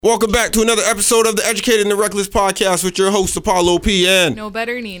Welcome back to another episode of the Educated and the Reckless podcast with your host Apollo P and No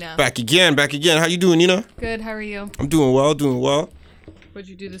Better Nina. Back again. How you doing, Nina? Good, how are you? I'm doing well. What'd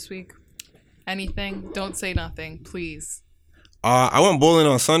you do this week? Anything? Don't say nothing, please. I went bowling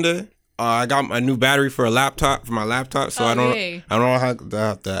on Sunday. I got my new battery for my laptop, so I don't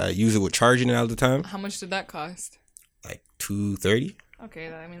have to use it with charging it all the time. How much did that cost? Like $230.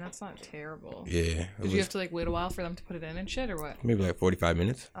 Okay, that's not terrible. Yeah. Did you have to wait a while for them to put it in and shit, or what? Maybe like 45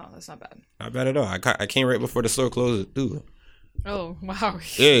 minutes. Oh, that's not bad. Not bad at all. I came right before the store closed too. Oh, wow.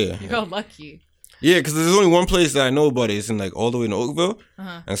 Yeah. You got lucky. Yeah, because there's only one place that I know about it. It's in all the way in Oakville.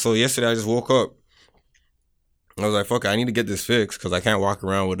 Uh-huh. And so yesterday I just woke up. I was like, fuck it, I need to get this fixed because I can't walk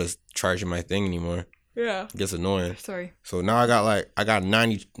around with us charging my thing anymore. Yeah. It gets annoying. Sorry. So now I got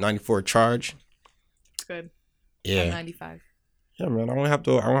 94 charge. It's good. Yeah. I'm 95. Yeah, man. I don't have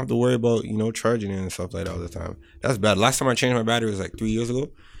to worry about, charging it and stuff like that all the time. That's bad. Last time I changed my battery was like 3 years ago.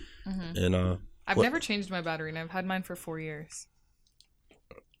 Mm-hmm. And I've never changed my battery, and I've had mine for 4 years.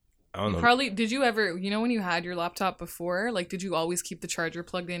 I don't know. Probably, did you ever, when you had your laptop before, did you always keep the charger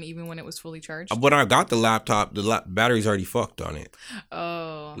plugged in even when it was fully charged? When I got the laptop, the battery's already fucked on it.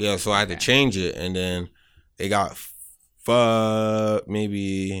 Oh. Yeah, so I had to change it, and then it got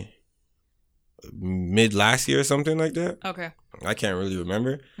maybe mid last year or something like that. Okay. I can't really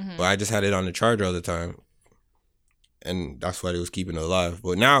remember, but I just had it on the charger all the time, and that's why it was keeping it alive.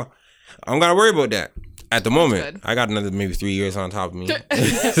 But now, I don't gotta worry about that. At the moment, I got another maybe 3 years on top of me,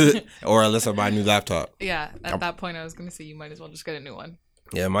 or unless I buy a new laptop. Yeah, at that point, I was gonna say you might as well just get a new one.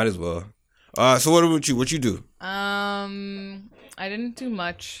 Yeah, might as well. So what about you? What you do? I didn't do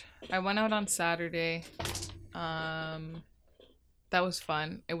much. I went out on Saturday. That was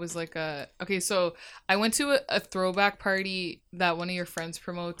fun. It was so I went to a throwback party that one of your friends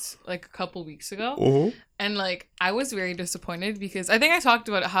promotes a couple weeks ago. Uh-huh. And I was very disappointed because I think I talked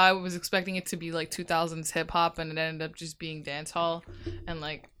about how I was expecting it to be 2000s hip hop, and it ended up just being dance hall. And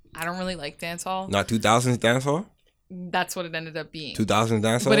I don't really like dance hall. Not 2000s dance hall? That's what it ended up being. 2000s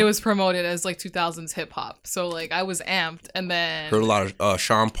dance hall? But it was promoted as 2000s hip hop. So I was amped, and then heard a lot of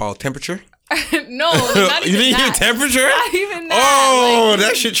Sean Paul Temperature? No, not even you didn't that. hear Temperature? Not even that. Oh,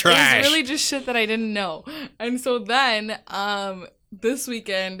 that shit trash. It was really just shit that I didn't know. And so then, this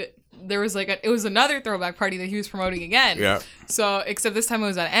weekend there was it was another throwback party that he was promoting again. Yeah. So except this time it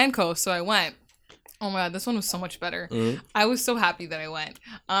was at Anco, so I went. Oh my god, this one was so much better. Mm-hmm. I was so happy that I went.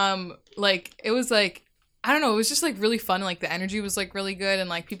 It was I don't know, it was just really fun. The energy was really good,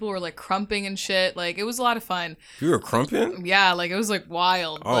 and people were crumping and shit. It was a lot of fun. You were crumping? Yeah, it was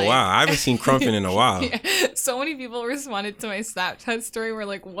wild. Oh wow, I haven't seen crumping in a while. Yeah. So many people responded to my Snapchat story. Were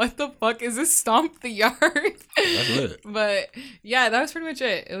what the fuck is this? Stomp the yard. That's lit. But yeah, that was pretty much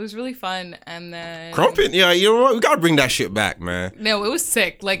it. It was really fun, and then crumping. Yeah, you know what? We gotta bring that shit back, man. No, it was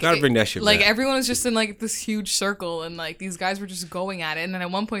sick. Gotta bring that shit back. Everyone was just in this huge circle, and these guys were just going at it. And then at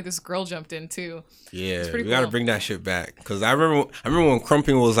one point, this girl jumped in too. Yeah, we gotta bring that shit back. Cause I remember when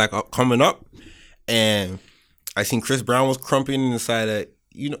crumping was coming up, and I seen Chris Brown was crumping inside that.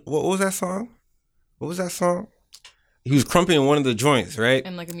 What was that song? He was crumping in one of the joints, right?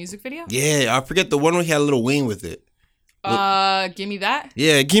 In a music video? Yeah, I forget the one where he had a little Wayne with it. Give me that.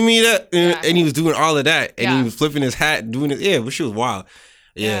 Yeah, give me that. And he was doing all of that, and he was flipping his hat and doing it. Yeah, but she was wild.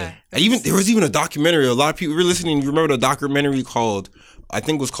 Yeah. There was even a documentary. A lot of people were listening. You remember the documentary I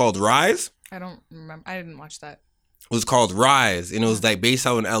think it was called Rise? I don't remember. I didn't watch that. It was called Rise, and it was based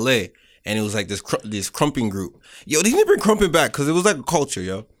out in LA, and it was this crumping group. Yo, they need to bring crumping back because it was a culture,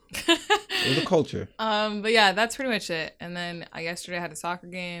 yo. It was a culture. But yeah, that's pretty much it. And then yesterday I had a soccer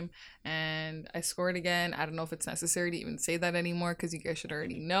game and I scored again. I don't know if it's necessary to even say that anymore because you guys should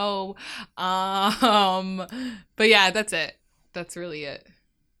already know. But yeah, that's it. That's really it.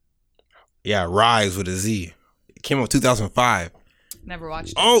 Yeah, Rise with a Z. It came out 2005. Never watched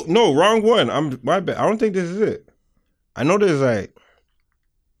it. Oh no, wrong one. My bad. I don't think this is it. I know there's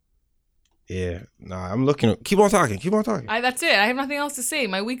yeah. Nah, I'm looking. Keep on talking. That's it. I have nothing else to say.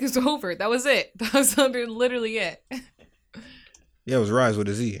 My week is over. That was it. That was literally it. Yeah, it was Rise with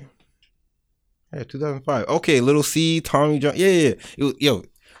a Z. Yeah, 2005. Okay, Little C, Tommy John. Yeah.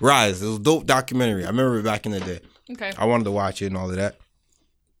 Rise. It was a dope documentary. I remember it back in the day. Okay. I wanted to watch it and all of that.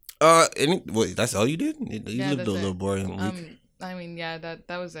 Wait, that's all you did? You lived a little boring week. Yeah,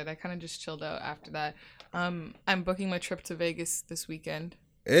 that was it. I kind of just chilled out after that. I'm booking my trip to Vegas this weekend.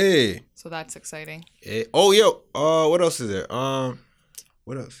 Hey. So that's exciting. Hey. Oh, yo. What else is there?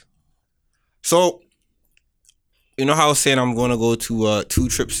 What else? So, You know how I was saying I'm going to go to 2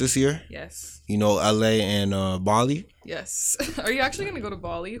 trips this year? Yes. You know, LA and Bali? Yes. Are you actually going to go to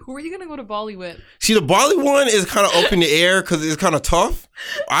Bali? Who are you going to go to Bali with? See, the Bali one is kind of up in the air because it's kind of tough.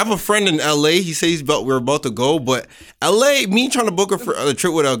 I have a friend in LA. He says we're about to go, but LA, me trying to book a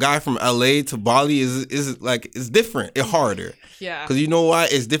trip with a guy from LA to Bali is like, it's different. It's harder. Yeah. Because you know why?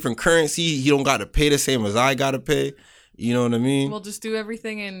 It's different currency. You don't got to pay the same as I got to pay. You know what I mean? We'll just do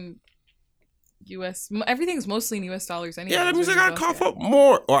everything in US. Everything's mostly in US dollars anyway. Yeah, that means I gotta cough up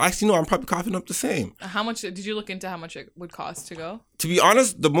more. Or actually, no, I'm probably coughing up the same. How much did you look into how much it would cost to go? To be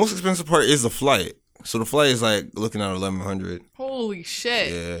honest, the most expensive part is the flight. So the flight is like looking at 1,100. Holy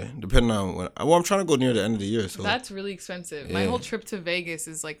shit! Yeah, depending on when. Well, I'm trying to go near the end of the year, so that's really expensive. Yeah. My whole trip to Vegas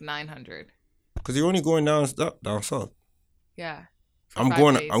is like 900. Because you're only going down south. Yeah. I'm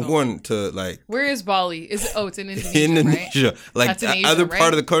going to like. Where is Bali? It's in Indonesia. Indonesia, right? like That's in Asia, other right?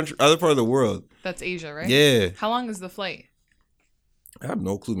 part of the country, other part of the world. That's Asia, right? Yeah. How long is the flight? I have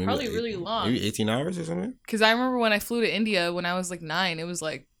no clue. Maybe probably like really long. Maybe 18 hours or something. Because I remember when I flew to India when I was like 9, it was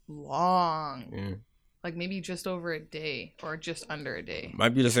like long. Yeah. Like maybe just over a day or just under a day.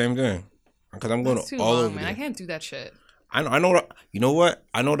 Might be the same thing. Because I'm going to all over. Man, I can't do that shit. I know that. You know what?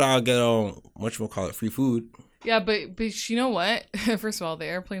 I know that I'll get free food. Yeah, but you know what? First of all, the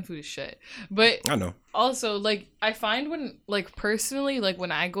airplane food is shit. But I know. Also, like, I find when, like, personally, like,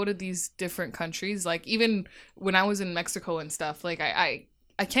 when I go to these different countries, like, even when I was in Mexico and stuff, like, I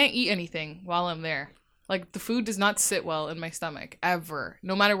can't eat anything while I'm there. Like, the food does not sit well in my stomach, ever.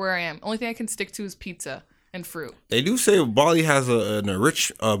 No matter where I am. Only thing I can stick to is pizza and fruit. They do say Bali has a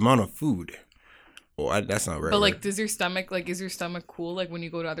rich amount of food. Well, that's not right. But like, is your stomach cool? Like when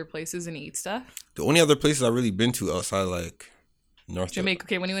you go to other places and eat stuff? The only other places I've really been to outside like North Jamaica.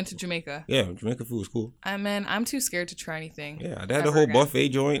 Okay, when you went to Jamaica. Yeah, Jamaica food was cool. Man, I'm too scared to try anything. Yeah, I had the whole buffet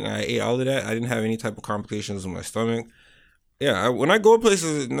joint and I ate all of that. I didn't have any type of complications with my stomach. Yeah, when I go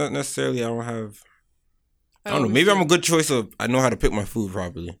places, not necessarily I don't know. Maybe I'm a good choice of I know how to pick my food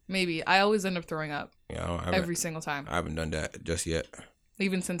properly. Maybe. I always end up throwing up. Yeah, every single time. I haven't done that just yet.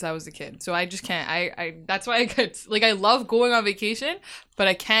 Even since I was a kid. So I just can't. I that's why I get like I love going on vacation, but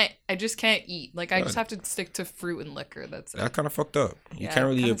I just can't eat. Like I just have to stick to fruit and liquor. That's kind of fucked up. You can't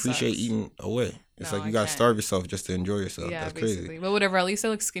really appreciate eating away. It's like you gotta starve yourself just to enjoy yourself. Yeah, that's basically crazy. But whatever, at least I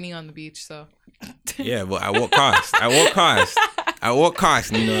look skinny on the beach, so yeah, but at what cost? At what cost? At what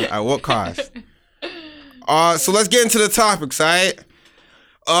cost, Nina? At what cost? So let's get into the topics, alright?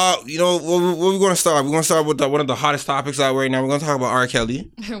 You know, what we going to start? We're going to start with one of the hottest topics out right now. We're going to talk about R.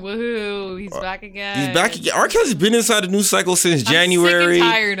 Kelly. Woohoo, he's back again. He's back again. R. Kelly's been inside the news cycle since January. I'm sick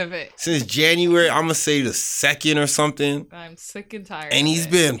and tired of it. Since January, I'm going to say the 2nd or something. I'm sick and tired and he's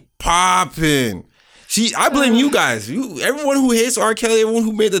been popping. See, I blame you guys. Everyone who hates R. Kelly, everyone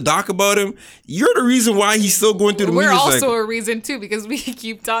who made the doc about him, you're the reason why he's still going through the media cycle. We're also a reason, too, because we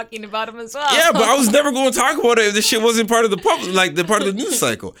keep talking about him as well. Yeah, but I was never going to talk about it if this shit wasn't part of the public, like the part of the news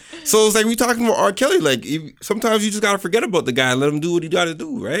cycle. So it's like we talking about R. Kelly. Like, sometimes you just got to forget about the guy and let him do what he got to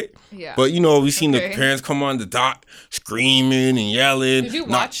do, right? Yeah. But, you know, we seen the parents come on the doc screaming and yelling. Did you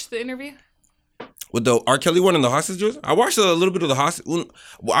watch the interview? With the R. Kelly one and the hostages? I watched a little bit of the hostage.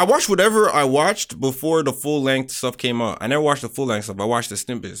 I watched whatever I watched before the full length stuff came out. I never watched the full length stuff. I watched the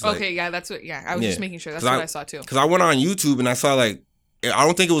snippets. Okay, yeah, that's what. Yeah, I was just making sure. That's what I saw too. Because I went on YouTube and I saw like, I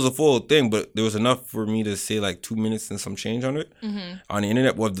don't think it was a full thing, but there was enough for me to say like 2 minutes and some change on it on the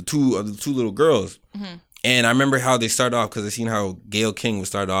internet with the two little girls. Mm-hmm. And I remember how they started off because I seen how Gayle King would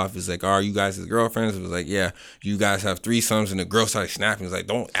start off. It's like, are you guys his girlfriends? It was like, yeah, you guys have threesomes. And the girl started snapping. It's like,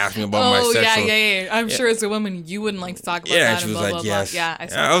 don't ask me about my sex. Oh, yeah. I'm sure as a woman, you wouldn't like to talk about that. Yeah, she was like, yes. Yeah,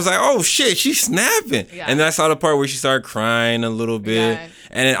 I was like, oh, shit, she's snapping. Yeah. And then I saw the part where she started crying a little bit. Yeah.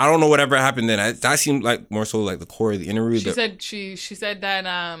 And then I don't know whatever happened then. That seemed like more so like the core of the interview. She said that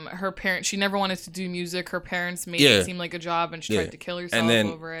her parents, she never wanted to do music. Her parents made it seem like a job and she tried to kill herself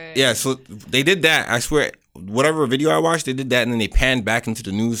over it. Yeah, so they did that. I swear, whatever video I watched, they did that, and then they panned back into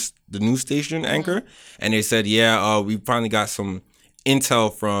the news station anchor, and they said, we finally got some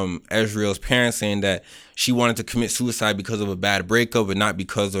intel from Ezreal's parents saying that she wanted to commit suicide because of a bad breakup and not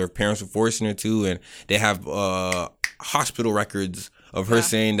because her parents were forcing her to, and they have hospital records of her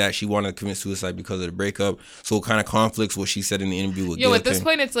saying that she wanted to commit suicide because of the breakup. So it kind of conflicts what she said in the interview with Gayle at this King.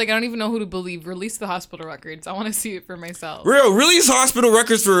 point, it's like, I don't even know who to believe. Release the hospital records. I want to see it for myself. Release hospital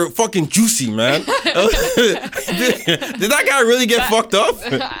records for fucking Juicy, man. Did that guy really get fucked up?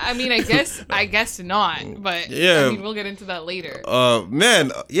 I mean, I guess not. But yeah, I mean, we'll get into that later.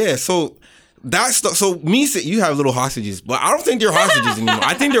 So That stuff. So me say you have little hostages, but I don't think they're hostages anymore.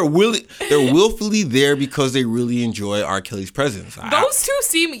 I think they're willfully there because they really enjoy R. Kelly's presence. Those two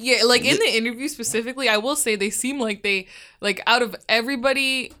seem like in the interview specifically. I will say they seem like they like out of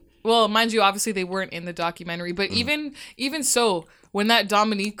everybody. Well, mind you, obviously they weren't in the documentary, but even so, when that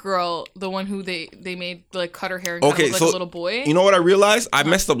Dominique girl, the one who they made like cut her hair and kind of look like a little boy. You know what I realized? I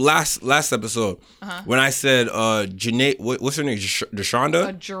messed up last episode when I said Janae. What's her name?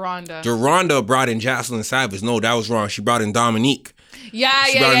 Deronda. Deronda brought in Jocelyn Savage. No, that was wrong. She brought in Dominique. Yeah.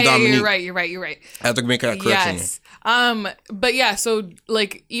 You're right. I have to make that correction. Yes. But yeah, so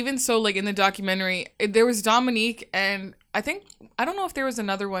like even so, like in the documentary, there was Dominique, and I don't know if there was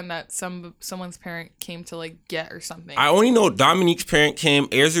another one that someone's parent came to like get or something. I only know Dominique's parent came.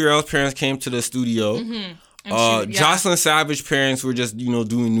 Azriel's parents came to the studio. Jocelyn Savage's parents were just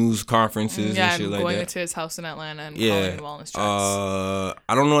doing news conferences and shit like that. Going to his house in Atlanta and calling wellness checks.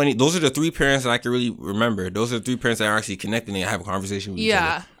 I don't know any. Those are the three parents that I can really remember. Those are the three parents that are actually connected and have a conversation with each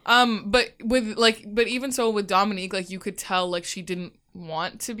other. But even so with Dominique, like you could tell like she didn't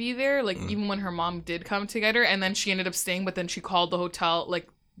want to be there, like even when her mom did come to get her, and then she ended up staying, but then she called the hotel, like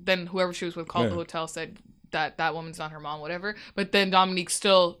then whoever she was with called the hotel, said that woman's not her mom, whatever, but then Dominique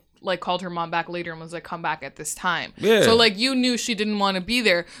still like called her mom back later and was like, come back at this time. So like you knew she didn't want to be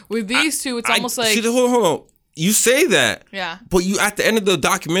there. With these two, it's almost like hold on. You say that, but you at the end of the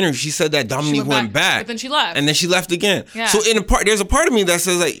documentary, she said that Dominique went back, but then she left, and then she left again. So there's a part of me that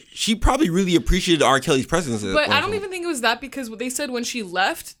says like she probably really appreciated R. Kelly's presence. But I don't even think it was that, because what they said when she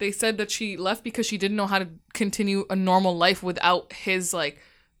left, they said that she left because she didn't know how to continue a normal life without his like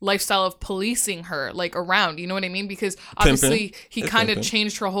lifestyle of policing her like around, you know what I mean? Because obviously he kind of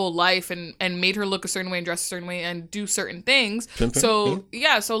changed her whole life and made her look a certain way and dress a certain way and do certain things. So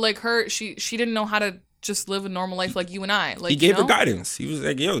like she didn't know how to just live a normal life like you and I. Like he gave her guidance. He was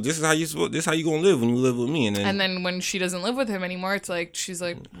like, "Yo, this is how you gonna live when you live with me." And then when she doesn't live with him anymore, it's like she's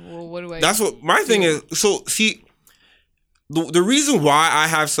like, "Well, what do I?" That's what my thing is. So see, the reason why I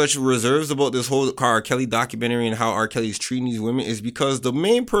have such reserves about this whole R. Kelly documentary and how R. Kelly's treating these women is because the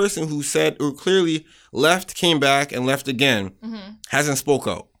main person who said or clearly left, came back, and left again hasn't spoke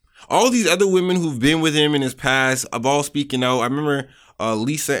out. All these other women who've been with him in his past are all speaking out. I remember.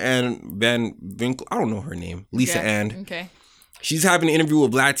 Lisa Ann Van Winkle, I don't know her name. Lisa Ann. Okay. She's having an interview with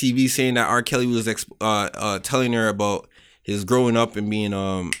Black TV saying that R. Kelly was telling her about his growing up and being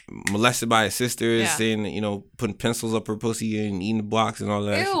molested by his sisters, saying putting pencils up her pussy and eating the blocks and all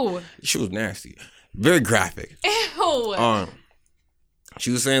that. Ew. She was nasty, very graphic. Ew.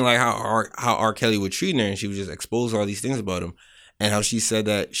 She was saying like how R. Kelly would treat her, and she would just expose all these things about him, and how she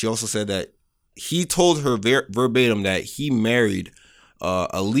also said that he told her verbatim that he married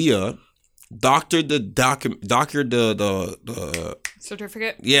Aaliyah, doctored the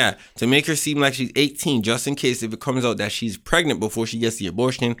certificate. Yeah, to make her seem like she's 18, just in case if it comes out that she's pregnant before she gets the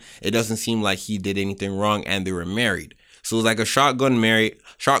abortion, it doesn't seem like he did anything wrong, and they were married. So it was like a shotgun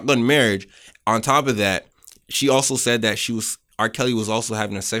marriage. On top of that, she also said that R. Kelly was also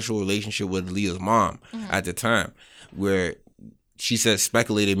having a sexual relationship with Aaliyah's mom at the time, where she said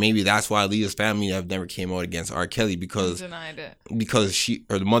speculated maybe that's why Leah's family have never came out against R. Kelly because denied it. Because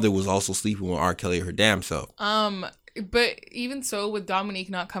the mother was also sleeping with R. Kelly her damn self. But even so, with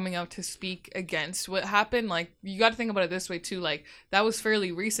Dominique not coming out to speak against what happened, like you got to think about it this way too. Like that was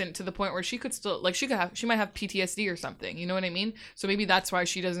fairly recent to the point where she could still she might have PTSD or something. You know what I mean? So maybe that's why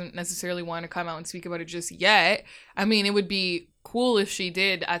she doesn't necessarily want to come out and speak about it just yet. I mean, it would be cool if she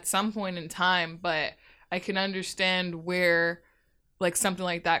did at some point in time, but I can understand where. Like something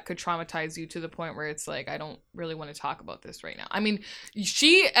like that could traumatize you to the point where it's like, I don't really want to talk about this right now. I mean,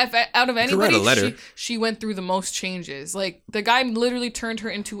 out of anybody, she went through the most changes. Like the guy literally turned her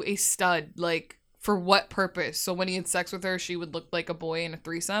into a stud. Like for what purpose? So when he had sex with her, she would look like a boy in a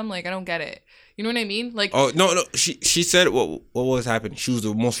threesome. Like I don't get it. You know what I mean? Like no. She said what was happening? She was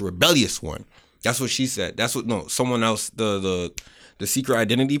the most rebellious one. That's what she said. Someone else the secret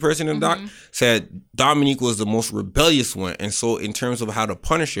identity person in the doc said Dominique was the most rebellious one, and so in terms of how to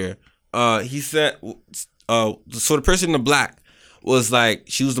punish her, he said so the person in the black was like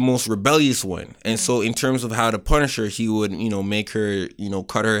she was the most rebellious one, and so in terms of how to punish her, he would make her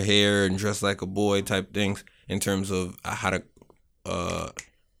cut her hair and dress like a boy type things in terms of how to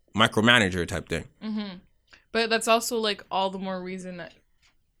micromanage her type thing. But that's also like all the more reason that.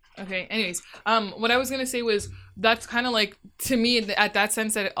 Okay, anyways, what I was going to say was that's kind of like, to me, at that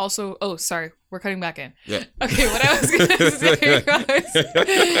sense that it also, sorry, we're cutting back in. Yeah. Okay, what I was going to say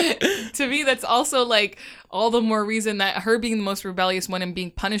was, to me, that's also like all the more reason that her being the most rebellious one and being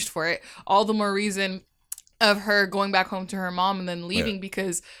punished for it, all the more reason of her going back home to her mom and then leaving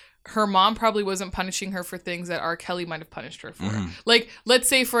because her mom probably wasn't punishing her for things that R. Kelly might have punished her for. Like, let's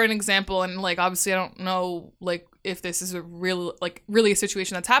say for an example, and like obviously I don't know like if this is a real like really a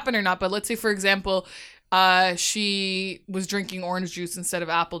situation that's happened or not, but let's say for example, she was drinking orange juice instead of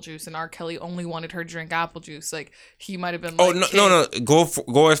apple juice, and R. Kelly only wanted her to drink apple juice. Like, he might have been like, no.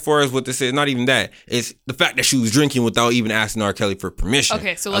 Go as far as what this is. Not even that. It's the fact that she was drinking without even asking R. Kelly for permission.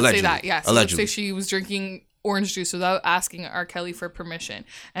 Okay, so let's say that. Yeah, so let's say she was drinking orange juice without asking R. Kelly for permission.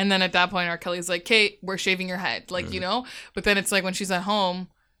 And then at that point, R. Kelly's like, Kate, we're shaving your head. Like, you know? But then it's like when she's at home,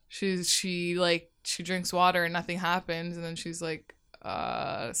 she drinks water and nothing happens. And then she's like,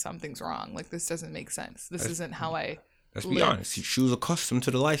 something's wrong. Like, this doesn't make sense. This isn't how I Let's be honest. She was accustomed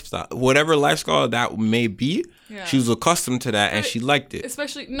to the lifestyle. Whatever lifestyle that may be, she was accustomed to that and she liked it.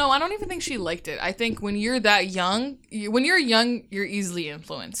 Especially, no, I don't even think she liked it. I think when you're that young, you're easily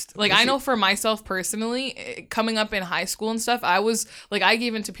influenced. Like, I know for myself personally, coming up in high school and stuff, I was, like, I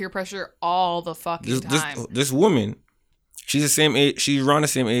gave into peer pressure all the fucking time. This woman, she's the same age, she's around the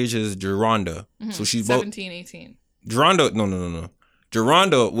same age as Geronda. Mm-hmm. So she's 17, 18. Geronda, no.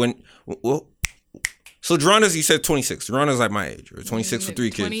 Geronda, so Geronda's, you said 26. Geronda's like my age, or 26 with 3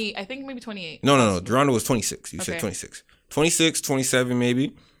 kids. I think maybe 28. No. Geronda was 26. You said 26. 26, 27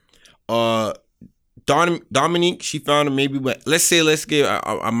 maybe. Dominique, she found him maybe, let's give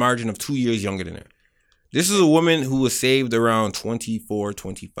a margin of 2 years younger than her. This is a woman who was saved around 24,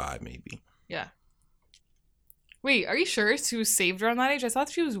 25 maybe. Yeah. Wait, are you sure she was saved around that age? I thought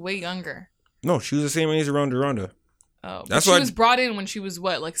she was way younger. No, she was the same age around Geronda. Oh, that's why she was brought in when she was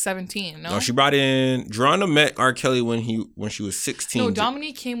what, like 17? No, she brought in. Geronda met R. Kelly when she was 16. No,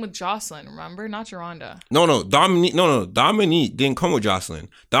 Dominique came with Jocelyn. Remember, not Geronda. No, Dominique. No, Dominique didn't come with Jocelyn.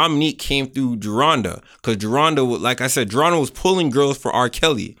 Dominique came through Geronda because Geronda, like I said, Geronda was pulling girls for R.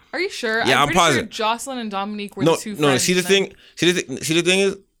 Kelly. Are you sure? Yeah, I'm pretty positive. Sure Jocelyn and Dominique were the two friends. No, see the thing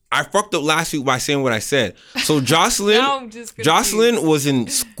is, I fucked up last week by saying what I said. So Jocelyn was in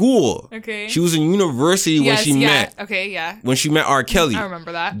school. Okay. She was in university when she met. Okay, yeah. When she met R. Kelly. I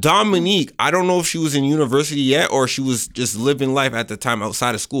remember that. Dominique, I don't know if she was in university yet or she was just living life at the time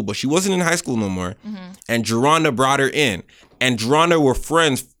outside of school, but she wasn't in high school no more. Mm-hmm. And Geronda brought her in. And Geronda were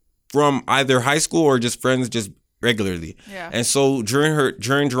friends from either high school or just friends just regularly. Yeah. And so during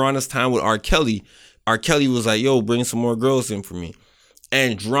Geronda's time with R. Kelly was like, yo, bring some more girls in for me.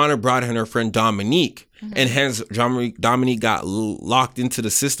 And Geronda brought in her friend Dominique. Mm-hmm. And hence Dominique got locked into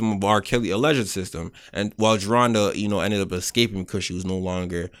the system of R. Kelly, alleged system. And while Geronda, ended up escaping because she was no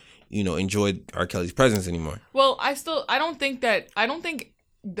longer, enjoyed R. Kelly's presence anymore. Well, I don't think that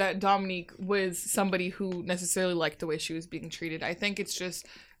Dominique was somebody who necessarily liked the way she was being treated. I think it's just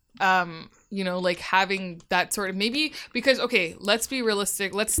like having that sort of, maybe because, okay, let's be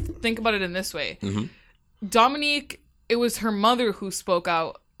realistic. Let's think about it in this way. Mm-hmm. Dominique, it was her mother who spoke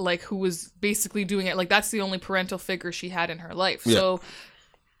out, like, who was basically doing it. Like, that's the only parental figure she had in her life. Yeah. So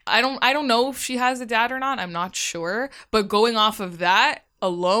I don't know if she has a dad or not. I'm not sure. But going off of that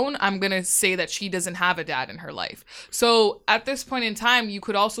alone, I'm going to say that she doesn't have a dad in her life. So at this point in time, you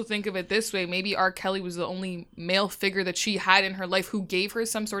could also think of it this way. Maybe R. Kelly was the only male figure that she had in her life who gave her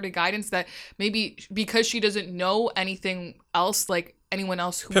some sort of guidance that maybe because she doesn't know anything else, like anyone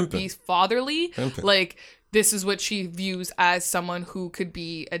else who would be fatherly, like, this is what she views as someone who could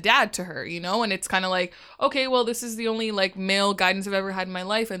be a dad to her, And it's kind of like, okay, well, this is the only, like, male guidance I've ever had in my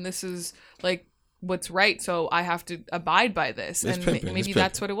life, and this is, like, what's right, so I have to abide by this. It's and pimping. Maybe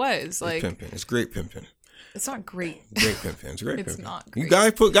that's what it was. Like, it's pimping. It's great pimping. It's not great. Great pimping. It's great pimping. It's not great. You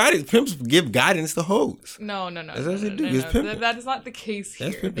guys put guidance. Pimps give guidance to hoes. No. That's what they do. It's pimping. That is not the case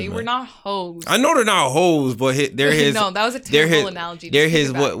here. Pimping, they were not hoes. I know they're not hoes, but they're his. No, that was a terrible analogy. They're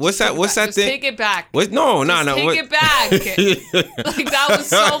his. What's that? What's that thing? Take it back. What? No. Take it back. Like, that was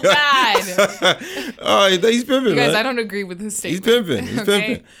so bad. Oh, he's pimping. You guys, man. I don't agree with his statement. He's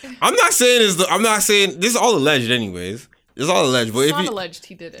pimping. I'm not saying this is all alleged, anyways. It's all alleged, but it's not alleged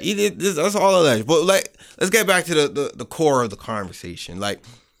he did it. He did this. That's all alleged. But like, let's get back to the core of the conversation. Like,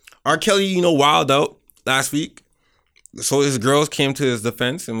 R. Kelly, wilded out last week. So his girls came to his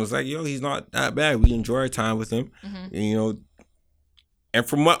defense and was like, "Yo, he's not that bad. We enjoy our time with him." Mm-hmm. And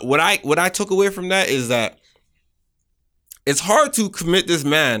from what I took away from that is that it's hard to commit this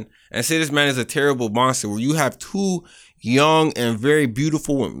man and say this man is a terrible monster where you have two young and very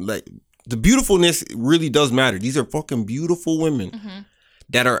beautiful women. Like, the beautifulness really does matter. These are fucking beautiful women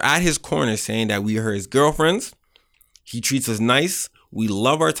that are at his corner saying that we are his girlfriends. He treats us nice. We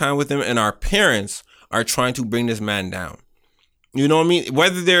love our time with him. And our parents are trying to bring this man down. You know what I mean?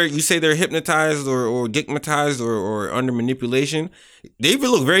 Whether you say they're hypnotized or dickmatized or under manipulation, they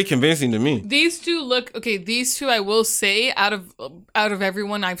look very convincing to me. These two I will say, out of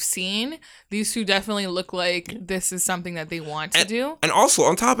everyone I've seen, these two definitely look like this is something that they want to do. And also,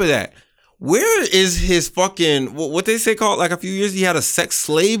 on top of that, where is his fucking, what they say called, like a few years, he had a sex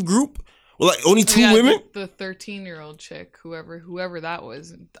slave group? Well, like only two women? The 13-year-old chick, whoever that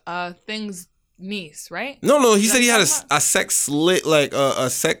was, Thing's niece, right? No, he said he had a sex the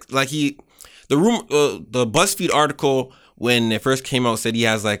BuzzFeed article when it first came out said he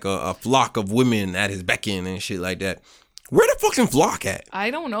has like a flock of women at his beckon and shit like that. Where the fucking flock at?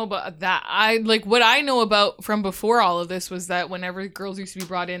 I don't know about that. What I know about from before all of this was that whenever girls used to be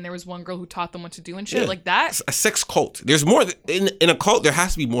brought in, there was one girl who taught them what to do and shit like that. It's a sex cult. There's more in a cult. There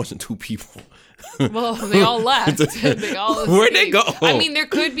has to be more than two people. Well, they all left. Where'd they go? I mean, there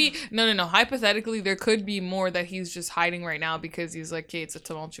could be no. Hypothetically, there could be more that he's just hiding right now because he's like, "Okay, it's a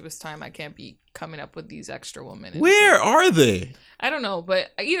tumultuous time. I can't be coming up with these extra women." Where are they? I don't know,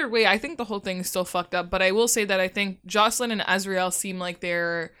 but either way, I think the whole thing is still fucked up. But I will say that I think Jocelyn and Azriel seem like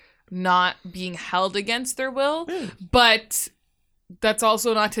they're not being held against their will. But that's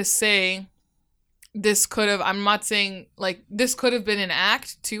also not to say this could have, I'm not saying, like, this could have been an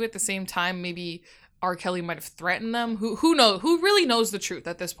act, too, at the same time. Maybe R. Kelly might have threatened them. Who knows? Who really knows the truth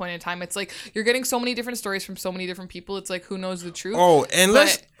at this point in time? It's like, you're getting so many different stories from so many different people. It's like, who knows the truth? Oh, and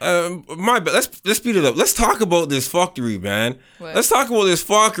let's speed it up. Let's talk about this fuckery, man. What? Let's talk about this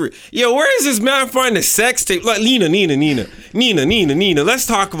fuckery. Yo, where is this man finding sex tape? Like, Nina. Let's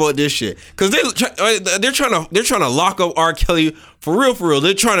talk about this shit. Because they're trying to lock up R. Kelly for real.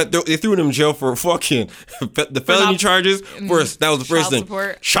 They threw him in jail for fucking the felony charges. First, that was the first thing.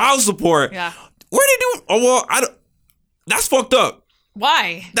 Child support. Yeah. Where they do? Oh well, that's fucked up.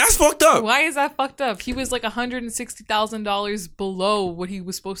 Why? That's fucked up. Why is that fucked up? He was like $160,000 below what he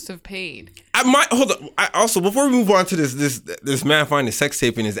was supposed to have paid. Hold on. Also, before we move on to this man finding sex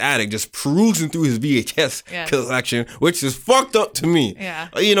tape in his attic, just perusing through his VHS collection, which is fucked up to me. Yeah.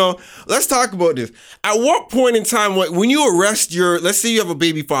 Let's talk about this. At what point in time, when you arrest let's say you have a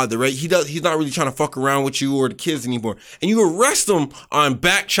baby father, right? He's not really trying to fuck around with you or the kids anymore, and you arrest him on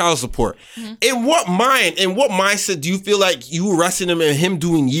back child support. Mm-hmm. In what mindset do you feel like you arresting him and him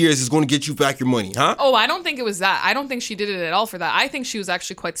doing years is going to get you back your money, huh? Oh, I don't think it was that. I don't think she did it at all for that. I think she was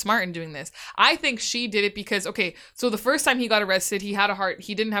actually quite smart in doing this. I think she did it because, so the first time he got arrested, he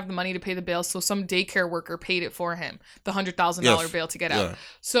didn't have the money to pay the bail, so some daycare worker paid it for him, the $100,000 bail to get out.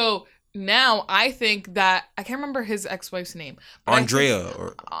 So now I think that, I can't remember his ex-wife's name. Andrea.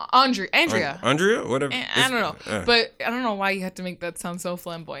 Andrea? Whatever. I don't know. But I don't know why you had to make that sound so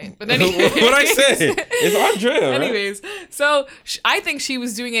flamboyant. But anyways. What I say? It's Andrea, right? Anyways, so I think she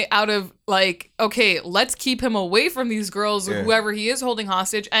was doing it out of like, okay, let's keep him away from these girls or whoever he is holding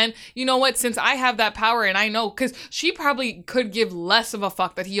hostage. And you know what? Since I have that power and I know, because she probably could give less of a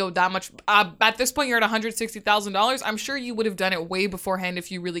fuck that he owed that much. At this point, you're at $160,000. I'm sure you would have done it way beforehand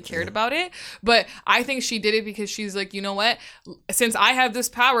if you really cared about it. But I think she did it because she's like, you know what? Since I have this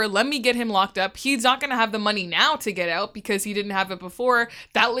power, let me get him locked up. He's not going to have the money now to get out because he didn't have it before.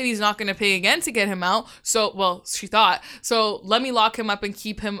 That lady's not going to pay again to get him out. So, well, she thought. So let me lock him up and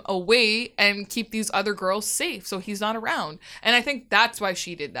keep him away and keep these other girls safe so he's not around. And I think that's why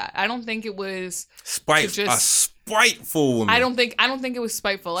she did that. I don't think it was a spiteful woman. I don't think it was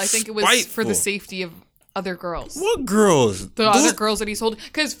spiteful. I think it was for the safety of other girls. What girls? Other girls that he's holding.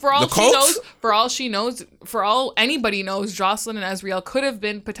 Because for all anybody knows, Jocelyn and Azriel could have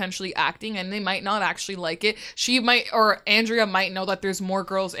been potentially acting and they might not actually like it. She might, or Andrea might know that there's more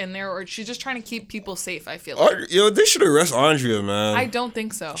girls in there, or she's just trying to keep people safe, I feel like. They should arrest Andrea, man. I don't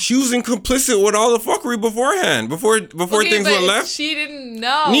think so. She was complicit with all the fuckery beforehand, before things went left. She didn't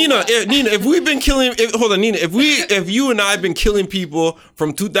know. Nina, if we've been killing, Nina, if you and I have been killing people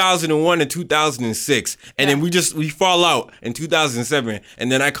from 2001 to 2006, and then we fall out in 2007,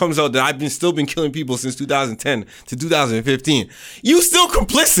 and then it comes out that I've still been killing people since 2010 to 2015. You still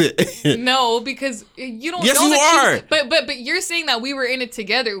complicit? No, because you don't. Yes, know you that are. But you're saying that we were in it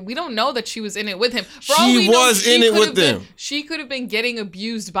together. We don't know that she was in it with him. She was in it with them. She could have been getting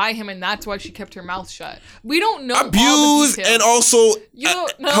abused by him, and that's why she kept her mouth shut. We don't know abused all the details. And also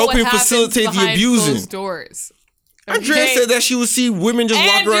helping facilitate the abusing. Doors. Andrea said that she would see women just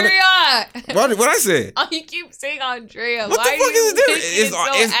walk around. What I say? Oh, you keep saying Andrea. What Why the fuck is this? It's so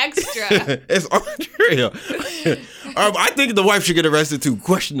extra. It's Andrea. I think the wife should get arrested too.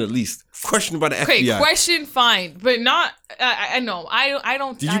 Question at least. Question by the FBI. Okay, question fine, but not. I know. I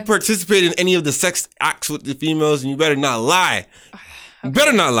don't. Did you participate in any of the sex acts with the females? And you better not lie. Okay.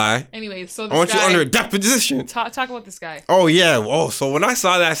 Better not lie. Anyway, so I want you under a deposition. Talk about this guy. Oh, yeah. Oh, so when I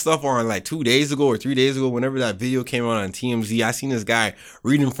saw that stuff on like 2 days ago or 3 days ago, whenever that video came out on TMZ, I seen this guy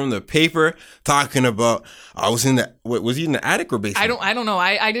reading from the paper talking about, was he in the attic or basement? I don't know.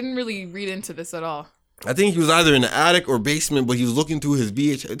 I didn't really read into this at all. I think he was either in the attic or basement, but he was looking through his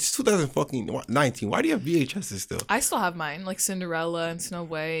VHS. It's 2019. Why do you have VHSs still? I still have mine, like Cinderella and Snow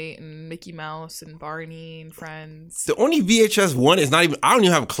White and Mickey Mouse and Barney and Friends. The only VHS one is not even. I don't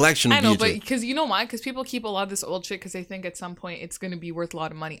even have a collection of VHS. I know, but because you know why? Because people keep a lot of this old shit because they think at some point it's going to be worth a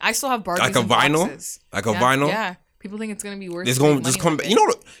lot of money. I still have Barbies like a vinyl, boxes. Like a vinyl. Yeah. People think it's going to be worth. It's going to just come back. You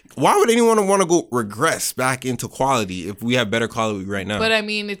know, why would anyone want to go regress back into quality if we have better quality right now? But I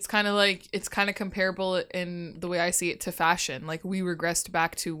mean, it's kind of comparable in the way I see it to fashion. Like we regressed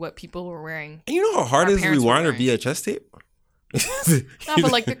back to what people were wearing. And you know how hard it is to rewind a VHS tape? No,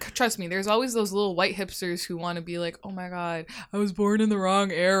 but like, trust me, there's always those little white hipsters who want to be like, oh my god, I was born in the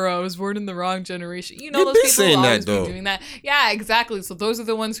wrong era, I was born in the wrong generation. You know, those people will always be doing that. Yeah, exactly. So those are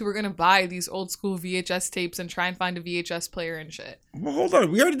the ones who are gonna buy these old school VHS tapes and try and find a VHS player and shit. Well, hold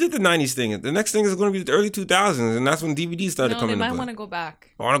on, we already did the 90s thing. The next thing is going to be the early 2000s, and that's when DVDs started coming. They might want to go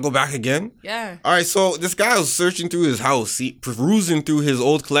back. I want to go back again? Yeah. All right, so this guy was searching through his house, perusing through his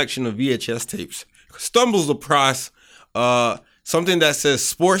old collection of VHS tapes, stumbles across something that says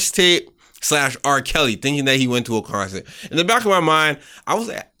sports tape / R. Kelly, thinking that he went to a concert. In the back of my mind, I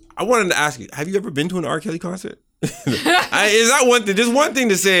wanted to ask you, have you ever been to an R. Kelly concert? Is that one thing? There's one thing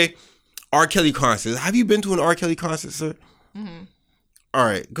to say, R. Kelly concert. Have you been to an R. Kelly concert, sir? Mm-hmm. All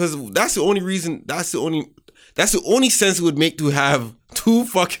right, because that's the only reason. That's the only sense it would make to have two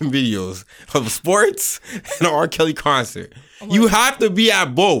fucking videos of sports and an R. Kelly concert. You have to be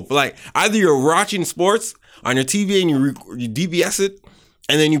at both. Like either you're watching sports on your TV and you DVS it,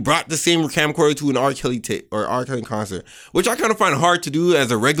 and then you brought the same camcorder to an R. Kelly tape or R. Kelly concert, which I kind of find hard to do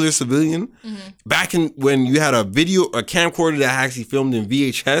as a regular civilian. Mm-hmm. Back in when you had a camcorder that actually filmed in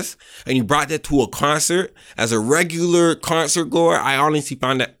VHS, and you brought that to a concert as a regular concert goer, I honestly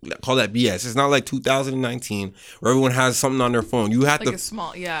call that BS. It's not like 2019 where everyone has something on their phone. You have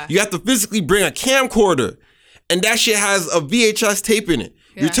You have to physically bring a camcorder, and that shit has a VHS tape in it.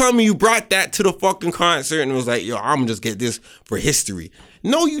 Yeah. You're telling me you brought that to the fucking concert and it was like, yo, I'm gonna just get this for history.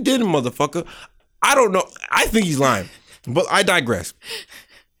 No, you didn't, motherfucker. I don't know. I think he's lying, but I digress.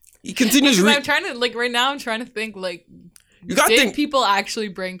 He continues. I'm trying to right now. I'm trying to think people actually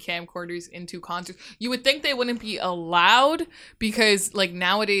bring camcorders into concerts? You would think they wouldn't be allowed because like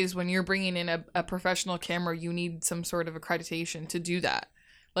nowadays when you're bringing in a professional camera, you need some sort of accreditation to do that.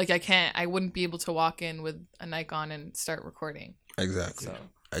 Like I wouldn't be able to walk in with a Nikon and start recording. Exactly.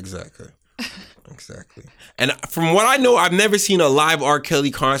 Exactly. And from what I know, I've never seen a live R. Kelly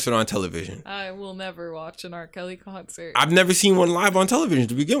concert on television. I will never watch an R. Kelly concert. I've never seen one live on television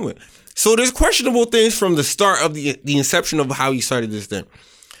to begin with. So there's questionable things from the start of the inception of how he started this thing.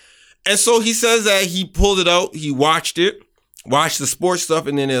 And so he says that he pulled it out, he watched the sports stuff,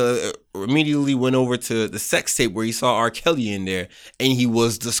 and then immediately went over to the sex tape where he saw R. Kelly in there, and he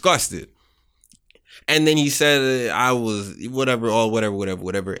was disgusted. And then he said, I was whatever,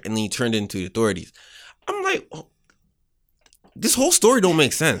 and then he turned into the authorities. I'm like, oh, this whole story don't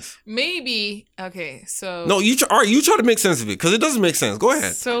make sense. Maybe, okay, so... No, you try to make sense of it, because it doesn't make sense. Go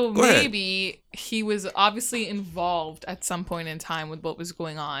ahead. So maybe he was obviously involved at some point in time with what was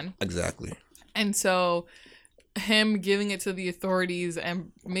going on. Exactly. And so him giving it to the authorities,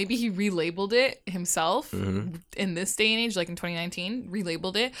 and maybe he relabeled it himself in this day and age, like in 2019,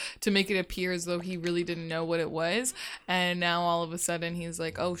 relabeled it to make it appear as though he really didn't know what it was. And now all of a sudden he's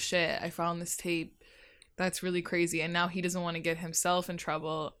like, oh shit, I found this tape. That's really crazy. And now he doesn't want to get himself in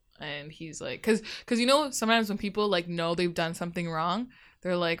trouble. And he's like, because you know, sometimes when people like know they've done something wrong,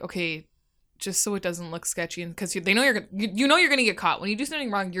 they're like, okay, just so it doesn't look sketchy, and because they know you're gonna get caught when you do something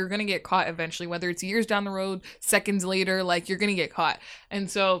wrong. You're gonna get caught eventually, whether it's years down the road, seconds later. Like you're gonna get caught, and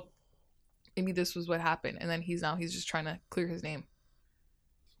so maybe this was what happened. And then he's just trying to clear his name.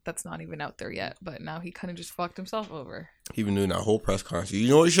 That's not even out there yet, but now he kind of just fucked himself over. He been doing that whole press conference. You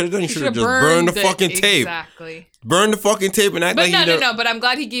know what he should have done? He should have just burned the fucking tape. Exactly. Burn the fucking tape and act like no. But I'm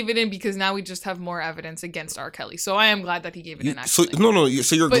glad he gave it in because now we just have more evidence against R. Kelly. So I am glad that he gave it in. Actually.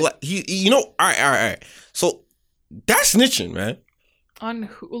 So you're glad all right. So that's snitching, man. On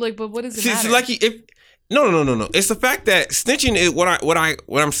who? Like, but what does it matter? No. It's the fact that snitching is what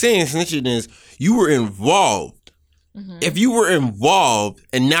I'm saying. Snitching is you were involved. Mm-hmm. If you were involved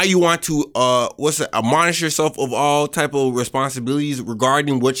and now you want to admonish yourself of all type of responsibilities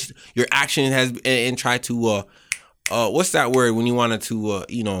regarding what your action has and try to what's that word when you wanted to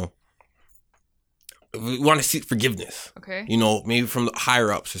we want to seek forgiveness. Okay. You know, maybe from the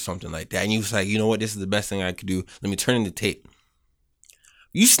higher ups or something like that. And you was like, you know what, this is the best thing I could do. Let me turn in the tape.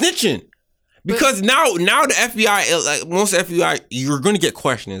 You snitching. Because now the FBI, like most FBI, you're going to get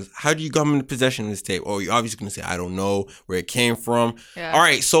questions. How do you come into possession of this tape? Or you're obviously going to say, I don't know where it came from. Yeah. All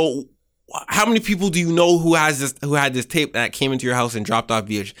right, so how many people do you know who had this tape that came into your house and dropped off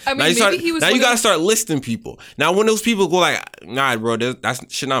VH? I mean, now you got to start listing people. Now when those people go like, nah, bro,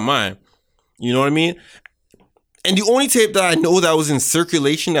 that's shit not mine. You know what I mean? And the only tape that I know that was in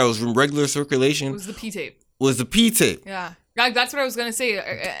circulation, that was in regular circulation, was the P tape. Yeah. That's what I was gonna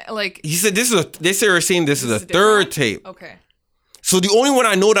say. Like he said, they were saying this is a third tape. Okay. So the only one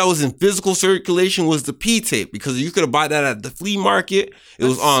I know that was in physical circulation was the P tape, because you could have bought that at the flea market. It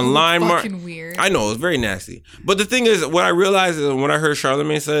was online. Fucking weird. I know, it was very nasty. But the thing is, what I realized is, what I heard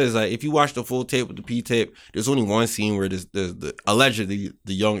Charlamagne say is like, if you watch the full tape with the P tape, there's only one scene where the allegedly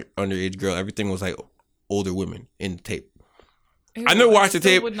the young underage girl, everything was like older women in the tape. I never watched the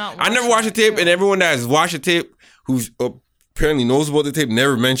tape. And everyone that has watched the tape who's apparently knows about the tape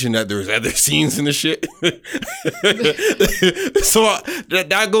never mentioned that there's other scenes in the shit. So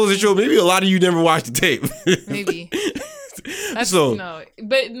that goes to show maybe a lot of you never watched the tape. Maybe. No.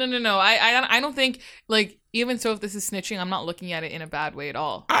 I don't think, like, even so if this is snitching, I'm not looking at it in a bad way at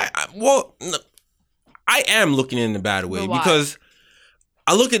all. I am looking in a bad way because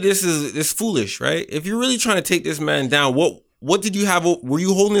I look at this as it's foolish, right? If you're really trying to take this man down, what did you have? Were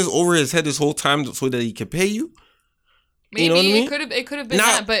you holding this over his head this whole time so that he could pay you? Maybe, you know what I mean? It could have been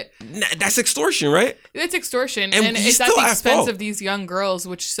that, but that's extortion, right? It's extortion, and it's at the expense of these young girls,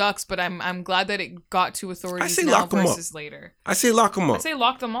 which sucks. But I'm glad that it got to authorities now versus later. I say lock them up. I say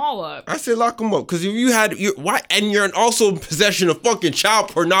lock them all up. I say lock them up, because if you're also in possession of fucking child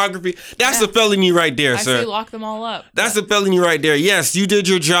pornography, that's a felony right there, sir. I say lock them all up. That's a felony right there. Yes, you did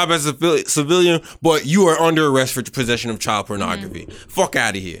your job as a civilian, but you are under arrest for possession of child pornography. Mm-hmm. Fuck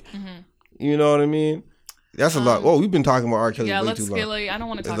out of here. Mm-hmm. You know what I mean? That's a lot. Oh, we've been talking about R. Kelly way too long. I don't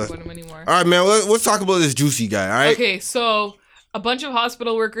want to talk about him anymore. All right, man. Let's talk about this Juicy guy, all right? Okay, so a bunch of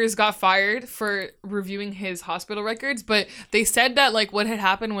hospital workers got fired for reviewing his hospital records, but they said that, like, what had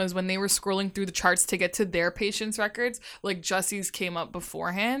happened was when they were scrolling through the charts to get to their patients' records, like, Jussie's came up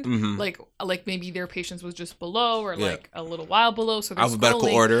beforehand. Mm-hmm. Like maybe their patients was just below or, like, a little while below. So they're alphabetical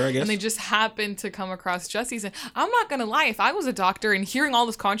order, I guess. And they just happened to come across Jussie's. And I'm not going to lie, if I was a doctor and hearing all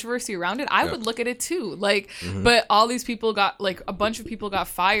this controversy around it, I would look at it too. Like, but all these people got, like, a bunch of people got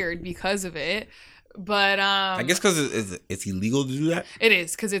fired because of it. But I guess because it's illegal to do that. It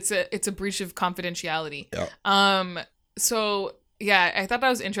is, because it's a breach of confidentiality. Yeah. So yeah, I thought that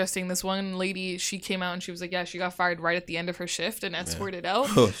was interesting. This one lady, she came out and she was like, yeah, she got fired right at the end of her shift and escorted out.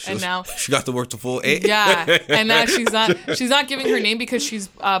 Now she got to work the full 8. Yeah, and now she's not giving her name because she's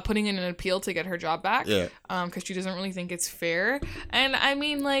putting in an appeal to get her job back. Yeah. Because she doesn't really think it's fair. And I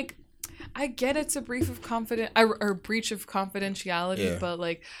mean, like, I get it's a breach of confidentiality, but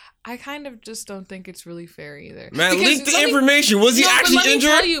like, I kind of just don't think it's really fair either. Man, leak the information. Was he actually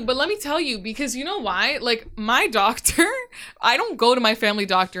injured? Let me tell you, because you know why? Like, my doctor, I don't go to my family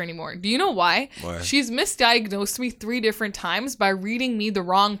doctor anymore. Do you know why? Why? She's misdiagnosed me 3 different times by reading me the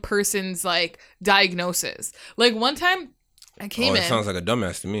wrong person's, like, diagnosis. Like, one time I came in. It sounds like a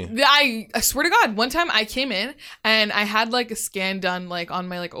dumbass to me. I swear to God, one time I came in and I had like a scan done like on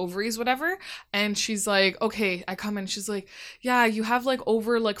my like ovaries, whatever. And she's like, okay, I come in. She's like, yeah, you have like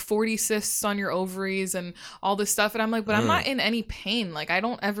over like 40 cysts on your ovaries and all this stuff. And I'm like, but I'm not in any pain. Like, I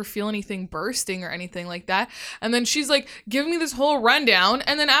don't ever feel anything bursting or anything like that. And then she's like giving me this whole rundown.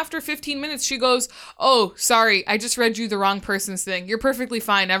 And then after 15 minutes, she goes, oh, sorry, I just read you the wrong person's thing. You're perfectly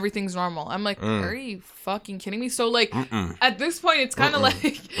fine. Everything's normal. I'm like, are you fucking kidding me? So like at this point it's kind of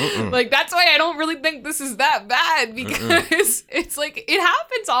like that's why I don't really think this is that bad, because it's like it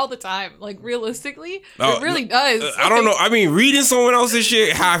happens all the time, like realistically it really does. I don't know, I mean, reading someone else's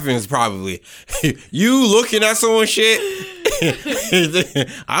shit happens probably. You looking at someone's shit,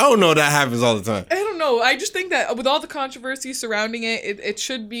 I don't know, that happens all the time. I don't know, I just think that with all the controversy surrounding it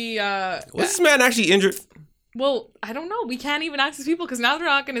should be was this man actually injured? Well, I don't know. We can't even ask these people because now they're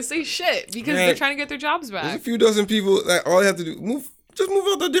not going to say shit because they're trying to get their jobs back. There's a few dozen people that all they have to do just move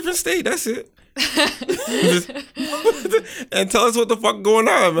out to a different state. That's it. And tell us what the fuck going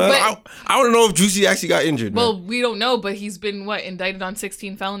on, man. I don't know if Juicy actually got injured. Well, man. We don't know, but he's been indicted on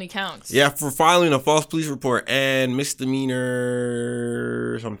 16 felony counts. Yeah, for filing a false police report and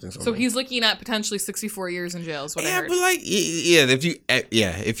misdemeanor something. So he's looking at potentially 64 years in jail. Is what I heard. But like,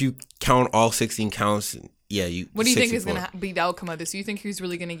 if you count all 16 counts. Yeah, What do you think is going to be the outcome of this? Do you think he's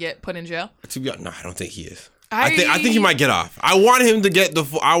really going to get put in jail? To be honest, no, I don't think he is. I think he might get off. I want him to get the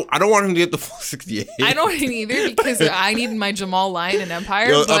full. I don't want him to get the full 68. I don't either because I need my Jamal line in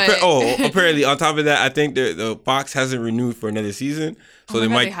Empire. Apparently, on top of that, I think the Fox hasn't renewed for another season, so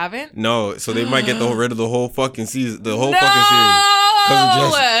they haven't. No, so they might get rid of the whole fucking season, the whole fucking series.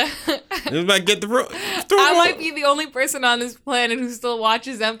 They might get I might be the only person on this planet who still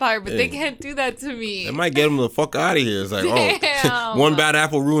watches Empire, but they can't do that to me. It might get him the fuck out of here. It's like, one bad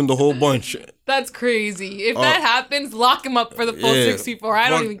apple ruined the whole bunch. That's crazy. If that happens, lock him up for the full 64. I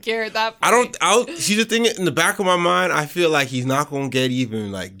don't even care at that point. See, the thing in the back of my mind, I feel like he's not going to get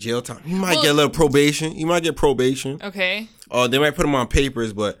even like jail time. He might get a little probation. He might get probation. Okay. They might put him on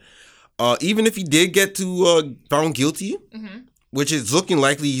papers, but even if he did get to found guilty, which is looking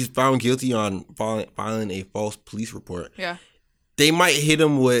likely he's found guilty on filing a false police report. Yeah. They might hit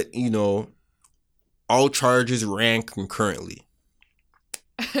him with, all charges ran concurrently.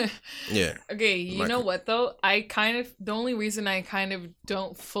 Yeah. Okay, you know what though? The only reason I kind of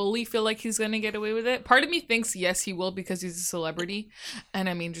don't fully feel like he's gonna get away with it, part of me thinks yes he will because he's a celebrity. And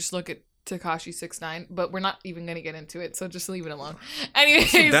I mean, just look at Tekashi 6ix9ine, but we're not even gonna get into it, so just leave it alone.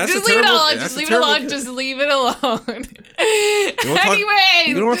 Anyways, just leave it alone. Just leave it alone.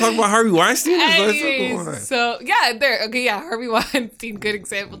 You don't want to talk about Harvey Weinstein? So yeah, Harvey Weinstein, good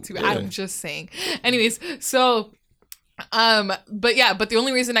example too. Yeah. I'm just saying. Anyways, so. But the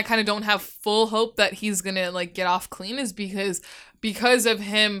only reason I kind of don't have full hope that he's gonna like get off clean is because of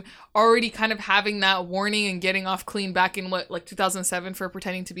him already kind of having that warning and getting off clean back in 2007 for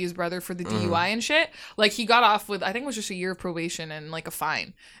pretending to be his brother for the DUI and shit. Like he got off with, I think it was just a year of probation and like a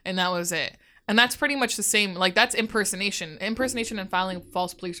fine, and that was it. And that's pretty much the same. Like that's impersonation. Impersonation and filing a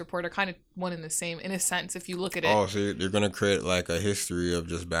false police report are kind of one and the same in a sense if you look at it. Oh, so you're going to create like a history of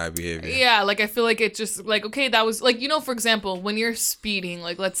just bad behavior. Yeah, like I feel like it's just like, okay, that was like, for example, when you're speeding,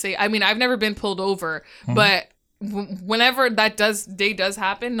 like let's say, I mean, I've never been pulled over, but whenever that does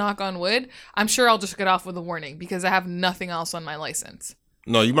happen, knock on wood, I'm sure I'll just get off with a warning because I have nothing else on my license.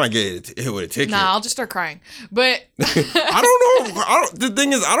 No, you might get hit with a ticket. Nah, I'll just start crying. But I don't know. The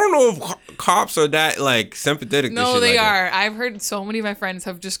thing is, I don't know if cops are that like sympathetic. No, they are. I've heard so many of my friends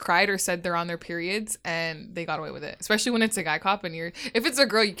have just cried or said they're on their periods and they got away with it. Especially when it's a guy cop and if it's a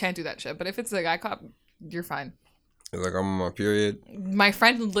girl, you can't do that shit. But if it's a guy cop, you're fine. It's like, I'm on my period. My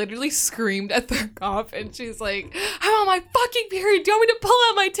friend literally screamed at the cop and she's like, I'm on my fucking period. Do you want me to pull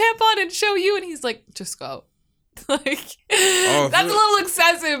out my tampon and show you? And he's like, just go. Like that's a little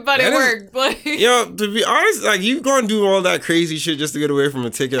excessive, but it worked. Like, to be honest, like you gonna do all that crazy shit just to get away from a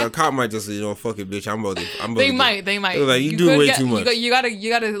ticket. A cop might just say, fuck it, bitch. I'm about to. They might. Like you do way too much. You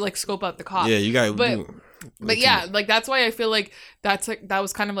gotta like scope out the cop. Yeah, you gotta. But yeah, like that's why I feel like that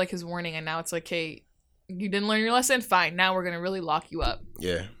was kind of like his warning, and now it's like, hey, you didn't learn your lesson. Fine, now we're gonna really lock you up.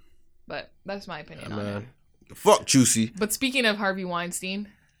 Yeah. But that's my opinion on it. Fuck Juicy. But speaking of Harvey Weinstein.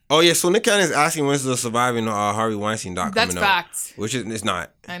 Oh yeah, so Nick Cannon is asking when's the Surviving Harvey Weinstein doc coming out. That's facts. Which it's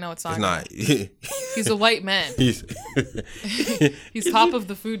not. I know it's not. It's not. He's a white man. He's top of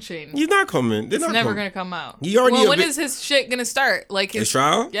the food chain. He's not coming. It's never gonna come out. When is his shit gonna start? Like his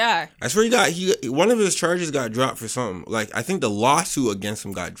trial? Yeah. I swear one of his charges got dropped for something. Like I think the lawsuit against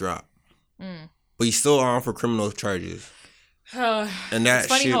him got dropped. But he's still on for criminal charges. And it's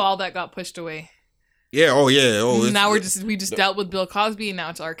funny how all that got pushed away. Yeah. Oh, yeah. Now we just dealt with Bill Cosby, and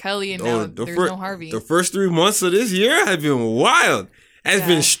now it's R. Kelly, and now there's no Harvey. The first 3 months of this year have been wild. It's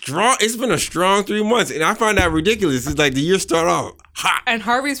been strong. It's been a strong 3 months, and I find that ridiculous. It's like the year start off hot, and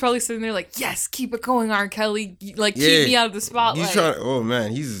Harvey's probably sitting there like, "Yes, keep it going, R. Kelly. Like keep me out of the spotlight." He's trying. Oh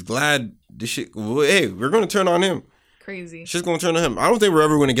man, he's glad this shit. Hey, we're gonna turn on him. Crazy. Shit's gonna turn on him. I don't think we're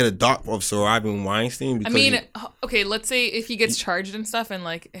ever gonna get a doc of Surviving Weinstein. I mean, okay, let's say if he gets charged and stuff, and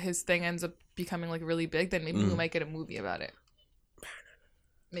like his thing ends up becoming like really big, then maybe we might get a movie about it.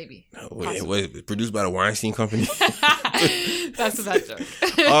 Maybe. No, wait, produced by the Weinstein Company. That's a bad joke.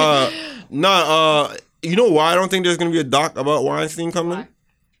 You know why I don't think there's gonna be a doc about Weinstein coming? Why?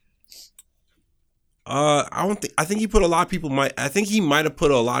 I think he put a lot of people. I think he might have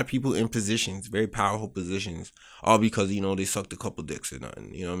put a lot of people in positions, very powerful positions, all because they sucked a couple dicks or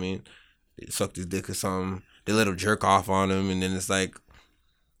nothing. You know what I mean? They sucked his dick or something. They let him jerk off on him, and then it's like,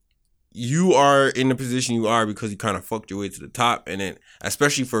 you are in the position you are because you kind of fucked your way to the top, and then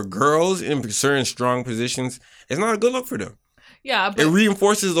especially for girls in certain strong positions, it's not a good look for them. Yeah, but it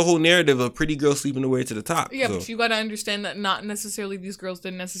reinforces the whole narrative of pretty girls sleeping their way to the top. Yeah, but you got to understand that not necessarily these girls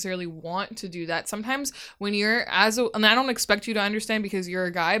didn't necessarily want to do that. Sometimes when you're and I don't expect you to understand because you're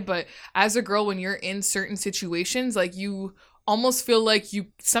a guy, but as a girl, when you're in certain situations, like you almost feel like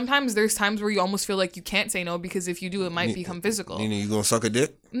sometimes there's times where you almost feel like you can't say no because if you do, it might become physical. You gonna suck a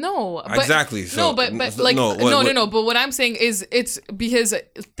dick? No, but, exactly. So, but like no. But what I'm saying is, it's because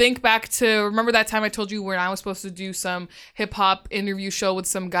think back to, remember that time I told you when I was supposed to do some hip hop interview show with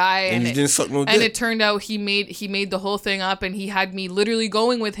some guy, and he didn't suck no dick. And it turned out he made the whole thing up, and he had me literally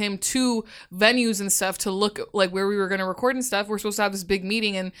going with him to venues and stuff to look like where we were gonna record and stuff. We're supposed to have this big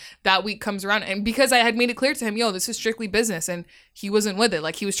meeting, and that week comes around, and because I had made it clear to him, yo, this is strictly business, and he wasn't with it.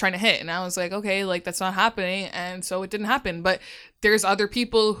 Like, he was trying to hit, and I was like, okay, like, that's not happening, and so it didn't happen. But there's other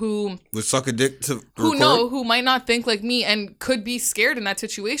people who would suck a dick to who might not think like me and could be scared in that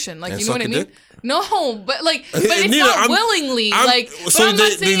situation. Like, and you know what I mean? Dick? No, but like, but it's not willingly. I'm not saying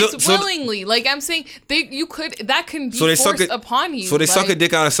it's willingly. Like, I'm saying that can be forced upon you. So they suck a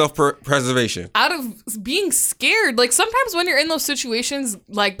dick out of self-preservation, out of being scared. Like, sometimes when you're in those situations,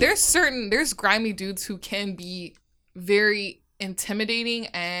 like, there's grimy dudes who can be very intimidating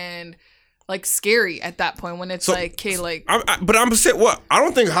and like scary at that point, when it's like, okay, like. But I'm saying, what? I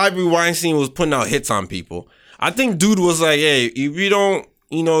don't think Harvey Weinstein was putting out hits on people. I think dude was like, hey, if you don't,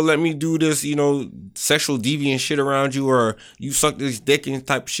 let me do this, sexual deviant shit around you, or you suck this dick and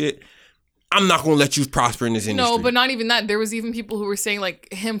type shit, I'm not going to let you prosper in this industry. No, but not even that. There was even people who were saying, like,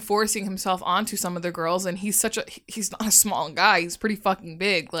 him forcing himself onto some of the girls, and he's not a small guy. He's pretty fucking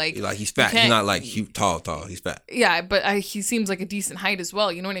big. Like he's fat. He's not like tall. He's fat. Yeah, but he seems like a decent height as well.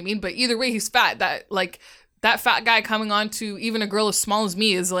 You know what I mean? But either way, he's fat. That fat guy coming on to even a girl as small as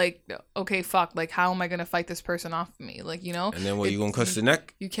me is like, okay, fuck, like, how am I gonna fight this person off of me? Like, And then what, you gonna cuss the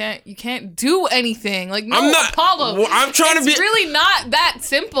neck? You can't do anything. Like, no, I'm not, Apollo. Well, I'm trying to be. It's really not that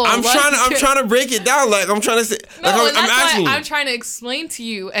simple. I'm trying to break it down. Like, I'm trying to say. No, like, I'm asking you. I'm trying to explain to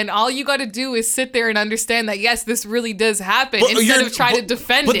you, and all you got to do is sit there and understand that, yes, this really does happen, instead of trying to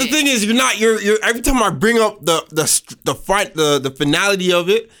defend it. But the thing is, you're every time I bring up the fight, the finality of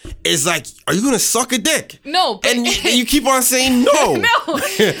it, is like, are you gonna suck a dick? No, but you keep on saying no. No.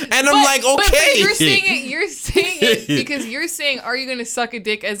 And I'm like, okay. But you're saying it because you're saying, are you going to suck a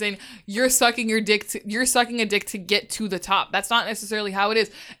dick, as in you're sucking a dick to get to the top. That's not necessarily how it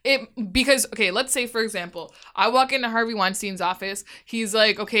is. Because, okay, let's say, for example, I walk into Harvey Weinstein's office. He's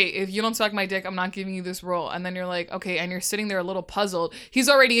like, okay, if you don't suck my dick, I'm not giving you this role. And then you're like, okay, and you're sitting there a little puzzled. He's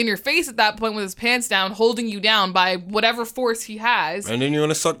already in your face at that point with his pants down, holding you down by whatever force he has. And then you're going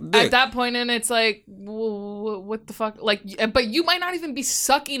to suck the dick. At that point, and it's like, what the fuck? Like, but you might not even be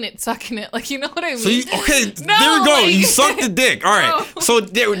sucking it. Like, you know what I mean? So there we go. You suck the dick. All right. No. So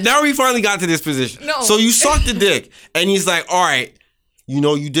now we finally got to this position. No. So you suck the dick, and he's like, all right,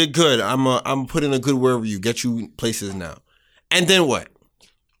 you did good. I'm putting a good word with you. Get you places now. And then what?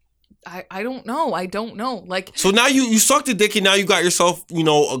 I don't know. I don't know. Like, so now you sucked the dick, and now you got yourself,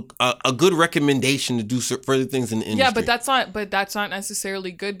 a good recommendation to do further things in the industry. Yeah, but that's not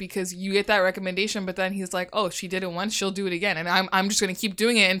necessarily good, because you get that recommendation, but then he's like, oh, she did it once, she'll do it again, and I'm just gonna keep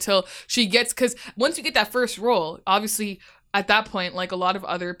doing it until she gets, because once you get that first role, obviously, at that point, like, a lot of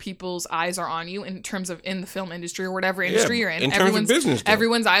other people's eyes are on you in terms of in the film industry or whatever industry you're in. In terms of business,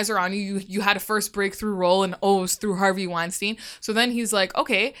 everyone's eyes are on you. You had a first breakthrough role, and it was through Harvey Weinstein. So then he's like,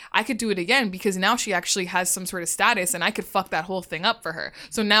 okay, I could do it again, because now she actually has some sort of status, and I could fuck that whole thing up for her.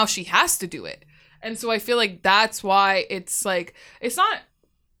 So now she has to do it. And so I feel like that's why it's like, it's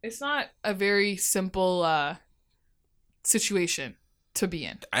not a very simple situation to be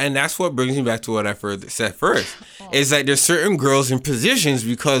in. And that's what brings me back to what I said first. Is that there's certain girls in positions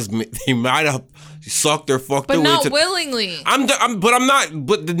because they might have sucked or fucked their way to... But not willingly.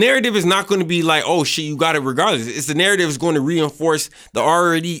 But the narrative is not going to be like, oh shit, you got it regardless. It's the narrative is going to reinforce the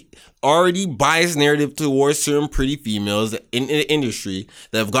already biased narrative towards certain pretty females in the industry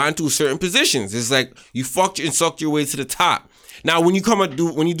that have gotten to certain positions. It's like, you fucked and sucked your way to the top. Now, when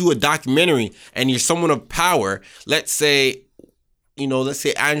you do a documentary and you're someone of power, let's say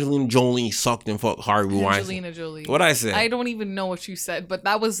Angelina Jolie sucked and fucked Harvey Weinstein. Angelina Jolie. What'd I say? I don't even know what you said, but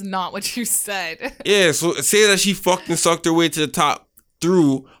that was not what you said. Yeah, so say that she fucked and sucked her way to the top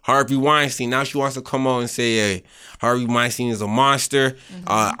through Harvey Weinstein. Now she wants to come on and say, hey, Harvey Weinstein is a monster.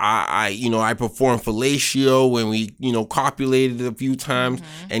 Mm-hmm. I performed fellatio when we, copulated a few times,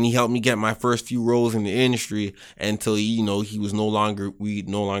 and he helped me get my first few roles in the industry until, we no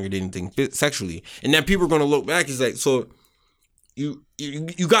longer did anything sexually. And then people are going to look back, it's like, so you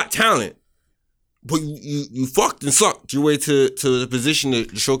got talent, but you fucked and sucked your way to the position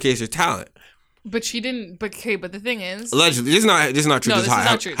to showcase your talent. But she didn't. But the thing is, allegedly, this is not true. No, this is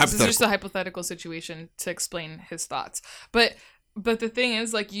not true. This is just a hypothetical situation to explain his thoughts. But the thing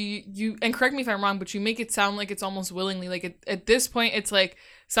is, like, you and correct me if I'm wrong, but you make it sound like it's almost willingly. Like at this point, it's like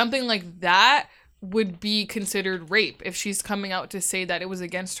something like that would be considered rape. If she's coming out to say that it was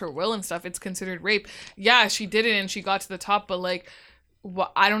against her will and stuff, it's considered rape. Yeah, she did it and she got to the top, but like,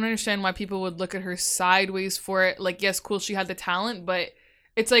 I don't understand why people would look at her sideways for it. Like, yes, cool, she had the talent, but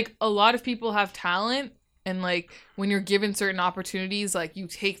it's like a lot of people have talent, and like when you're given certain opportunities, like you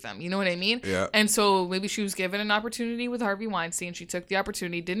take them. You know what I mean? Yeah. And so maybe she was given an opportunity with Harvey Weinstein. She took the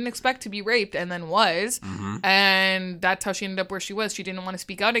opportunity, didn't expect to be raped, and then was. Mm-hmm. And that's how she ended up where she was. She didn't want to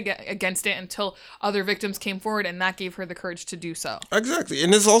speak out against it until other victims came forward, and that gave her the courage to do so. Exactly.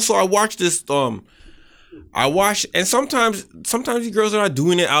 And it's also, I watched, and sometimes these girls are not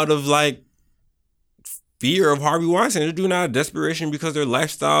doing it out of like fear of Harvey Weinstein. They're doing it out of desperation because their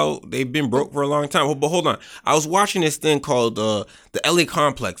lifestyle, they've been broke for a long time. But hold on. I was watching this thing called the LA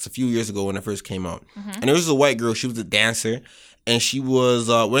Complex a few years ago when it first came out. Mm-hmm. And there was a white girl. She was a dancer. And she was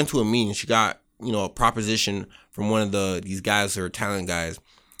went to a meeting. She got, a proposition from one of these guys, her talent guys.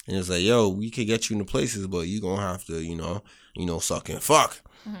 And it was like, yo, we could get you into places, but you gonna have to, suck and fuck.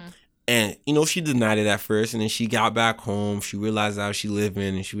 Mm-hmm. And, she denied it at first, and then she got back home. She realized how she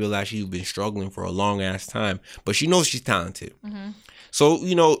living, and she realized she's been struggling for a long-ass time. But she knows she's talented. Mm-hmm. So,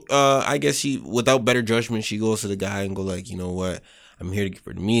 I guess she, without better judgment, she goes to the guy and go like, you know what? I'm here to get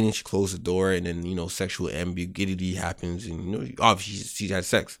for the meeting. She closed the door, and then, sexual ambiguity happens. And, obviously she had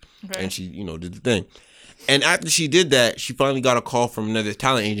sex. Okay. And she, did the thing. And after she did that, she finally got a call from another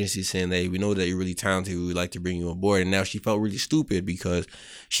talent agency saying, hey, we know that you're really talented. We would like to bring you on board. And now she felt really stupid because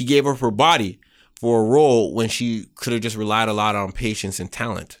she gave up her body for a role when she could have just relied a lot on patience and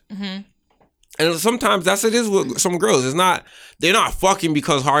talent. Mm-hmm. And sometimes that's it is with some girls. They're not fucking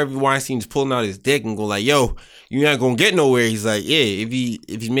because Harvey Weinstein's pulling out his dick and go like, yo, you're not gonna get nowhere. He's like, yeah, if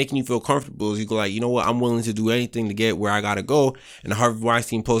he's making you feel comfortable, he go like, you know what, I'm willing to do anything to get where I gotta go. And Harvey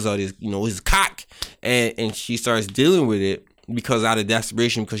Weinstein pulls out his, his cock, and she starts dealing with it because out of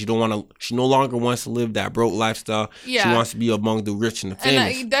desperation, because she no longer wants to live that broke lifestyle. Yeah. She wants to be among the rich and the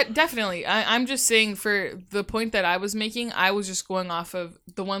famous. And that definitely. I'm just saying, for the point that I was making, I was just going off of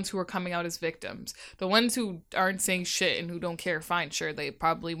the ones who are coming out as victims. The ones who aren't saying shit and who don't care, fine, sure, they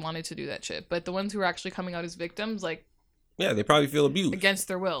probably wanted to do that shit. But the ones who are actually coming out as victims, like, yeah, they probably feel abused against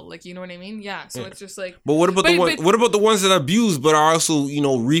their will. Like, you know what I mean? Yeah. So it's just like. But what about what about the ones that are abused but are also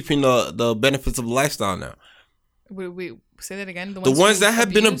reaping the benefits of the lifestyle now? Wait, say that again. The ones that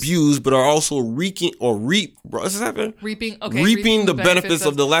have been abused but are also reaping what's happening? Reaping the benefits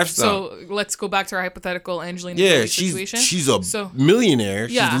of the lifestyle. So let's go back to our hypothetical Angelina Jolie situation. She's a millionaire.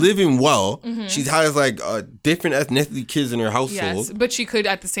 Yeah. She's living well. Mm-hmm. She has like different ethnicity kids in her household. Yes, but she could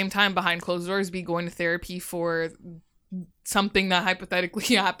at the same time behind closed doors be going to therapy for something that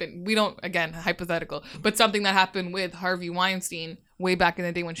hypothetically happened. We don't, again, hypothetical, but something that happened with Harvey Weinstein way back in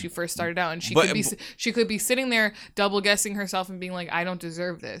the day when she first started out, and she could be sitting there double guessing herself and being like, I don't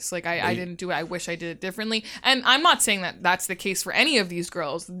deserve this. Like, I didn't do it. I wish I did it differently. And I'm not saying that that's the case for any of these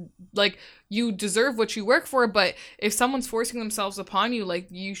girls. Like, you deserve what you work for, but if someone's forcing themselves upon you, like,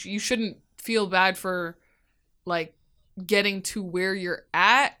 you shouldn't feel bad for like getting to where you're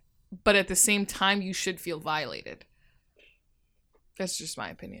at, but at the same time, you should feel violated. That's just my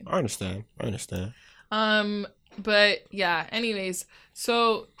opinion. I understand. But yeah, anyways,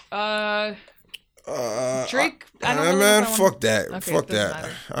 so Drake, I don't know. Man, fuck that. Okay, fuck that.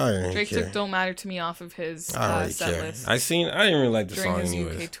 Drake took Don't Matter to Me off of his set list. I didn't really like the during song his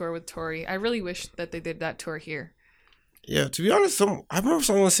anyways. UK tour with Tory. I really wish that they did that tour here. Yeah, to be honest, I remember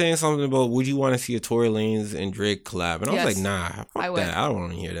someone saying something about, would you want to see a Tory Lanez and Drake collab? And I was like, nah, fuck that. I don't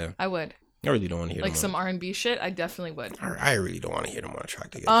want to hear that. I would. I really don't want to hear like some R&B shit. I definitely would. I really don't want to hear them on a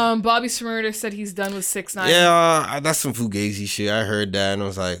track together. Bobby Shmurda said he's done with 6ix9ine. Yeah, that's some fugazi shit. I heard that and I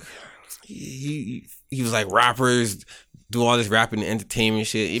was like, he was like, rappers do all this rapping and entertainment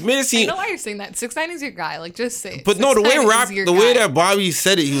shit. It made it seem. I know why you're saying that. 6ix9ine is your guy. Like, just say it. But no, the way that Bobby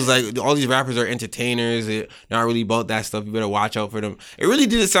said it, he was like, all these rappers are entertainers. They're not really about that stuff. You better watch out for them. It really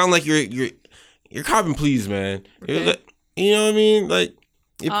didn't sound like you're copping please, man. Okay. You know what I mean? Like.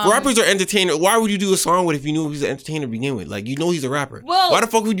 If rappers are entertainers, why would you do a song with if you knew he was an entertainer to begin with? Like, you know he's a rapper. Well, why the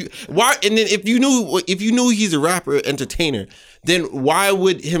fuck would you? Why? And then if you knew he's a rapper, entertainer, then why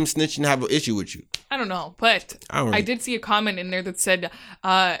would him snitching have an issue with you? I don't know, but I did see a comment in there that said,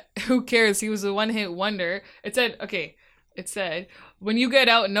 "Who cares? He was a one-hit wonder." It said, when you get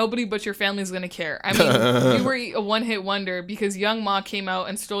out, nobody but your family's gonna care. I mean, you were a one-hit wonder because Young Ma came out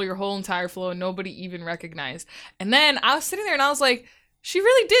and stole your whole entire flow and nobody even recognized. And then I was sitting there and I was like, she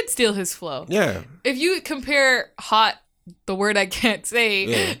really did steal his flow. Yeah. If you compare hot, the word I can't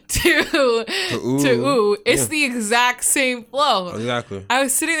say, to ooh, it's the exact same flow. Exactly. I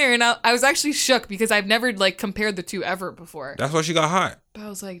was sitting there and I was actually shook because I've never like compared the two ever before. That's why she got hot. But I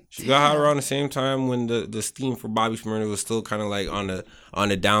was like, she got hot around the same time when the steam for Bobby Shmurda was still kind of like on the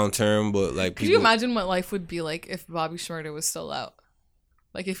downturn, but like. Could you imagine what life would be like if Bobby Shmurda was still out?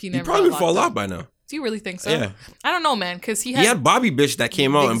 Like if he He never probably got fall locked off up. by now. Do you really think so? Yeah. I don't know, man, because he He had Bobby Bitch that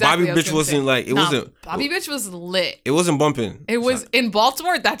came out, Exactly, and Bobby Bitch wasn't like it wasn't. Bobby Bitch was lit. It wasn't bumping. It was in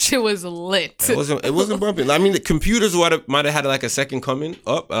Baltimore. That shit was lit. It wasn't bumping. I mean, the computers might have had like a second coming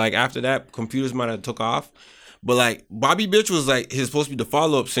up. Like after that, computers might have took off. But like Bobby Bitch was like his supposed to be the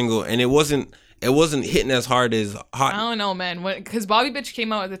follow up single, and it wasn't hitting as hard as Hot. I don't know, man. Because Bobby Bitch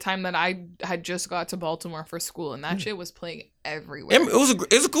came out at the time that I had just got to Baltimore for school, and that shit was playing everywhere. It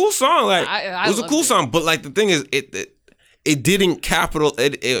was a cool song. Like it was a cool song, but like the thing is, it didn't capital.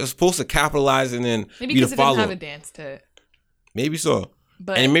 It was supposed to capitalize and then maybe be the because it follow. didn't have a dance to it. Maybe so,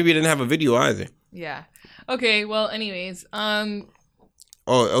 and maybe it didn't have a video either. Yeah. Okay. Well, anyways,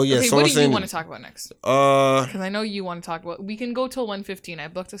 Oh yeah. Okay, what do you want to talk about next? Because I know you want to talk about. We can go till 1:15. I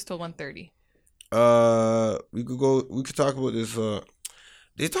booked us till 1:30. We could talk about this.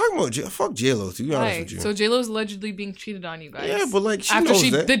 They're talking about fuck J-Lo, to be honest with you. So J-Lo's allegedly being cheated on, you guys. Yeah, but like she knows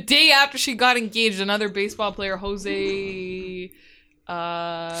that. The day after she got engaged, another baseball player, Jose,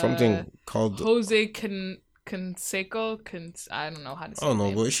 something called Jose Canseco. I don't know how to say. Oh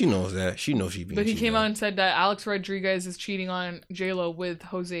no, but she knows that. She knows she being. But he came out and said that Alex Rodriguez is cheating on J-Lo with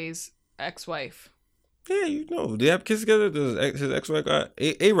Jose's ex-wife. Yeah, you know, they have kids together. His ex-wife got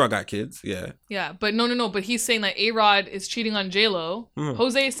A-Rod got kids. Yeah. Yeah, but no. But he's saying that A-Rod is cheating on J-Lo. Mm-hmm.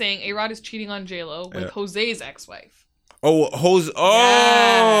 Jose is saying A-Rod is cheating on J-Lo with Jose's ex-wife. Oh, Jose.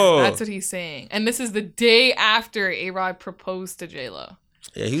 Oh, yeah, that's what he's saying. And this is the day after A-Rod proposed to J-Lo.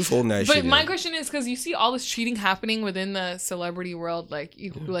 Yeah, he was holding that shit. But my question is, because you see all this cheating happening within the celebrity world, like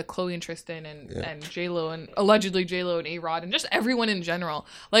like Khloe and Tristan and J-Lo and allegedly J-Lo and A-Rod and just everyone in general.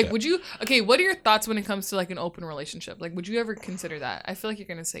 Like, would you? Okay, what are your thoughts when it comes to like an open relationship? Like, would you ever consider that? I feel like you're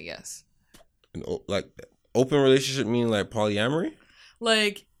gonna say yes. Like, open relationship mean like polyamory?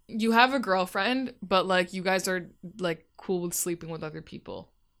 Like, you have a girlfriend, but like you guys are like cool with sleeping with other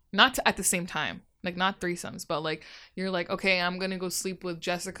people, not at the same time. Like, not threesomes, but like you're like, okay, I'm gonna go sleep with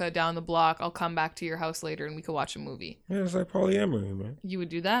Jessica down the block. I'll come back to your house later and we could watch a movie. Yeah, it's like polyamory, man. You would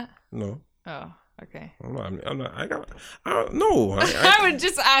do that? No. Oh, okay. I'm not. I don't know. I'm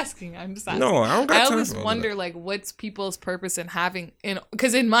just asking. No, I don't got time. I always wonder, like, what's people's purpose in having,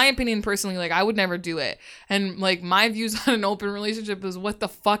 because in my opinion, personally, like, I would never do it. And like my views on an open relationship is, what the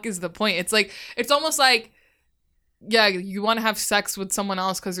fuck is the point? It's like, it's almost like, yeah, you want to have sex with someone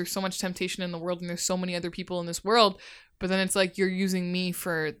else because there's so much temptation in the world and there's so many other people in this world. But then it's like you're using me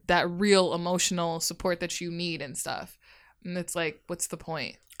for that real emotional support that you need and stuff. And it's like, what's the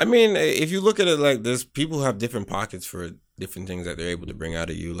point? I mean, if you look at it like this, people have different pockets for different things that they're able to bring out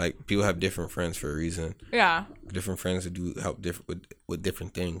of you. Like, people have different friends for a reason. Yeah. Different friends that do help with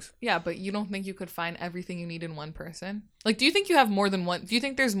different things. Yeah, but you don't think you could find everything you need in one person? Like, do you think you have more than one? Do you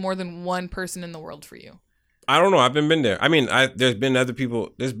think there's more than one person in the world for you? I don't know. I haven't been there. I mean, there's been other people.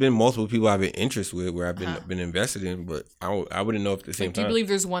 There's been multiple people I've been interested with where I've been invested in, but I wouldn't know if at the same time. Do you believe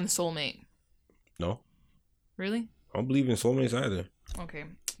there's one soulmate? No. Really? I don't believe in soulmates either. Okay.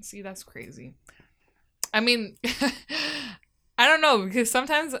 See, that's crazy. I mean, I don't know,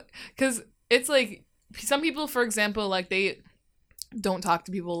 because it's like some people, for example, like they don't talk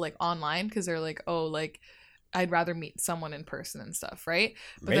to people like online because they're like, oh, like, I'd rather meet someone in person and stuff, right?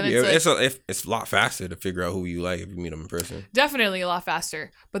 But maybe then it's a lot faster to figure out who you like if you meet them in person. Definitely a lot faster.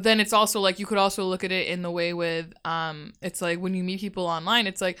 But then it's also like, you could also look at it in the way with it's like when you meet people online,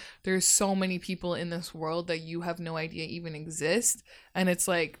 it's like there's so many people in this world that you have no idea even exist, and it's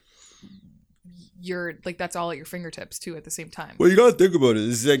like you're like, that's all at your fingertips too at the same time. Well, you gotta think about it.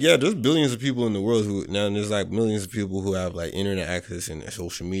 It's like, yeah, there's billions of people in the world who now there's like millions of people who have like internet access and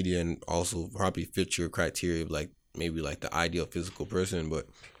social media and also probably fit your criteria of like maybe like the ideal physical person. But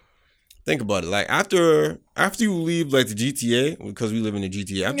think about it, like after you leave like the GTA, because we live in the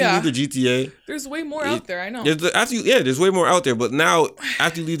GTA. After you leave the GTA, there's way more out there. I know. There's way more out there. But now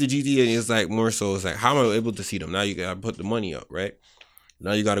after you leave the GTA, it's like more so. It's like, how am I able to see them? Now you gotta put the money up, right?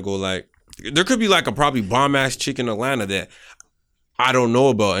 Now you gotta go like. There could be like a probably bomb ass chick in Atlanta that I don't know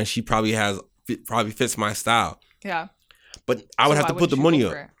about, and she probably fits my style. Yeah. But I would have to put the money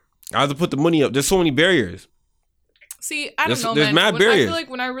up. I have to put the money up. There's so many barriers. See, I don't know, there's man. Mad barriers. I feel like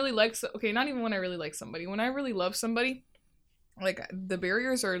when I really like, not even when I really like somebody. When I really love somebody, like the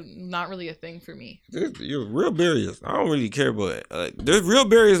barriers are not really a thing for me. You're real barriers. I don't really care about it. There's real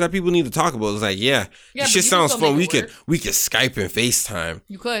barriers that people need to talk about. It's like, this shit sounds fun. We could Skype and FaceTime.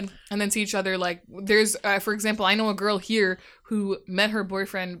 You could, and then see each other. Like, there's, for example, I know a girl here who met her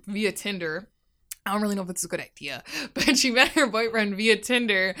boyfriend via Tinder. I don't really know if it's a good idea, but she met her boyfriend via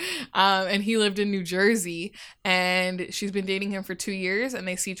Tinder, and he lived in New Jersey, and she's been dating him for 2 years, and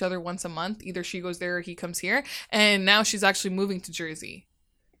they see each other once a month. Either she goes there or he comes here, and now she's actually moving to Jersey.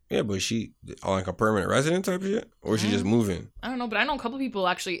 Yeah, but she like a permanent resident type shit, or she just moving? I don't know, but I know a couple people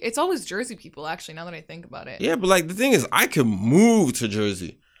actually. It's always Jersey people actually. Now that I think about it. Yeah, but like the thing is, I could move to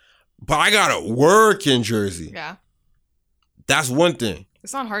Jersey, but I gotta work in Jersey. Yeah, that's one thing.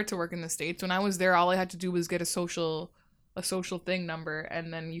 It's not hard to work in the States. When I was there, all I had to do was get a social thing number,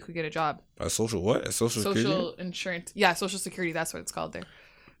 and then you could get a job. A social what? A social security? Social insurance. Yeah, Social Security. That's what it's called there.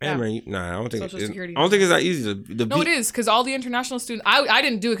 Man, nah, I don't think Social Security. I don't think it's that easy. No, it is, because all the international students. I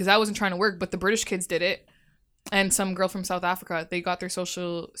didn't do it because I wasn't trying to work, but the British kids did it, and some girl from South Africa. They got their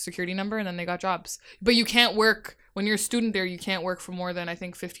Social Security number, and then they got jobs. But you can't work when you're a student there. You can't work for more than I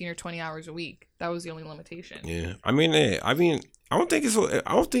think 15 or 20 hours a week. That was the only limitation. Yeah, I mean, I don't think it's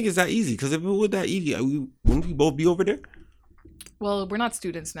that easy. Because if it was that easy, wouldn't we both be over there? Well, we're not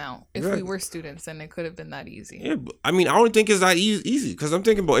students now. If we were students, then it could have been that easy. Yeah, but, I mean, I don't think it's that easy. Because I'm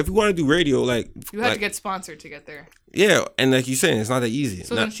thinking about if we want to do radio, like you have to get sponsored to get there. Yeah, and like you're saying, it's not that easy.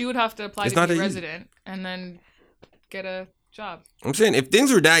 So then she would have to apply to be a resident and then get a job. I'm saying if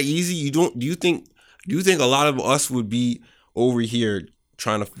things were that easy, do you think a lot of us would be over here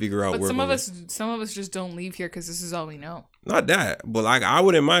trying to figure out? But some of us just don't leave here because this is all we know. Not that, but like I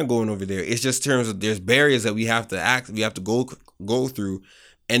wouldn't mind going over there. It's just in terms of there's barriers that we have to go through,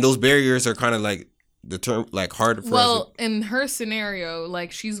 and those barriers are kind of like the term like hard for us. Well, in her scenario,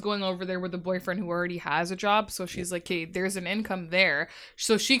 like she's going over there with a boyfriend who already has a job, so she's like, "Hey, there's an income there,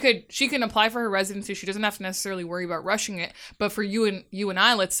 so she can apply for her residency. She doesn't have to necessarily worry about rushing it. But for you and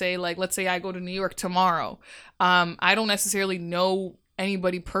I, let's say I go to New York tomorrow, I don't necessarily know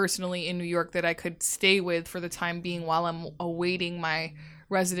anybody personally in New York that I could stay with for the time being while I'm awaiting my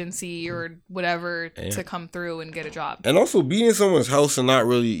residency or whatever to come through and get a job. And also being in someone's house and not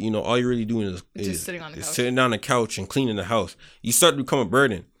really, all you're really doing is just sitting on the couch. Sitting down the couch and cleaning the house. You start to become a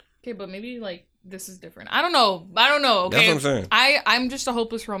burden. Okay, but maybe like this is different. I don't know. Okay, that's what I'm saying. I'm just a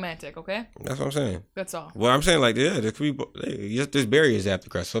hopeless romantic. Okay, that's what I'm saying. That's all. Well, I'm saying like there could be there's barriers you have to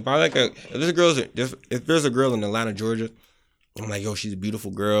cross. So if there's a girl in Atlanta, Georgia, I'm like, yo, she's a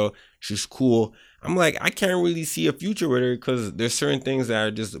beautiful girl. She's cool. I'm like, I can't really see a future with her because there's certain things that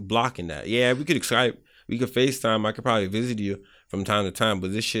are just blocking that. Yeah, we could Skype, we could FaceTime. I could probably visit you from time to time,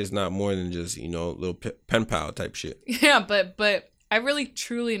 but this shit's not more than just, little pen pal type shit. Yeah, but I really,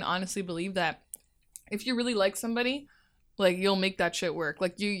 truly, and honestly believe that if you really like somebody, like you'll make that shit work.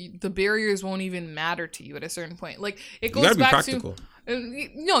 Like the barriers won't even matter to you at a certain point. Like it goes back practical.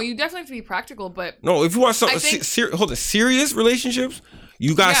 No, you definitely have to be practical, but no, if you want some serious relationships,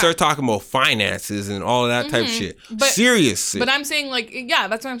 you gotta start talking about finances and all of that type of shit. Serious. But I'm saying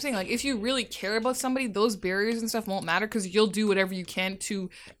that's what I'm saying. Like if you really care about somebody, those barriers and stuff won't matter because you'll do whatever you can to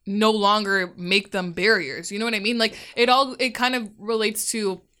no longer make them barriers. You know what I mean? Like it kind of relates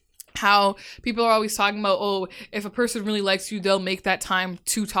to how people are always talking about, oh, if a person really likes you, they'll make that time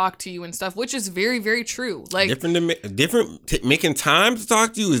to talk to you and stuff, which is very, very true. Like making time to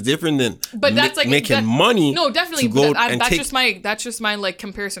talk to you is different than making money. No, definitely. That's just my like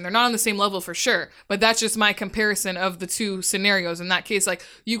comparison. They're not on the same level for sure, but that's just my comparison of the two scenarios. In that case, like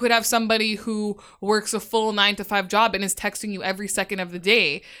you could have somebody who works a full 9-to-5 job and is texting you every second of the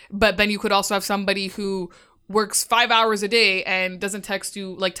day, but then you could also have somebody who works 5 hours a day and doesn't text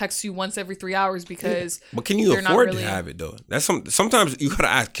you once every 3 hours because but can you afford to have it though? That's sometimes you gotta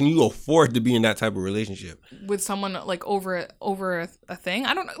ask, can you afford to be in that type of relationship with someone like over a thing?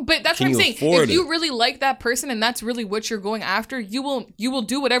 I don't know, but that's what I'm saying. If you really like that person and that's really what you're going after, you will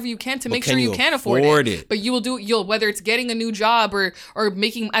do whatever you can to make sure you can afford it. But you'll whether it's getting a new job or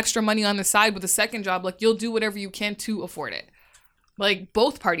making extra money on the side with a second job, like you'll do whatever you can to afford it. Like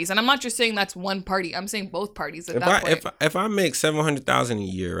both parties, and I'm not just saying that's one party. I'm saying both parties. If I make $700,000 a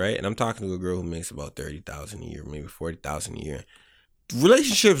year, right, and I'm talking to a girl who makes about $30,000 a year, maybe $40,000 a year, the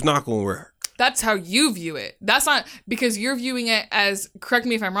relationship's not gonna work. That's how you view it. That's not because you're viewing it as. Correct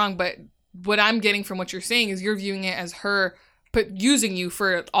me if I'm wrong, but what I'm getting from what you're saying is you're viewing it as her, but using you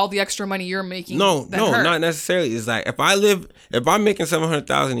for all the extra money you're making. No, not necessarily. It's like if I'm making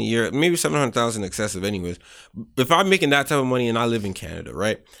 $700,000 a year, maybe $700,000 excessive anyways. If I'm making that type of money and I live in Canada,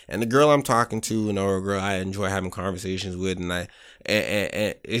 right? And the girl I'm talking to, or a girl I enjoy having conversations with, and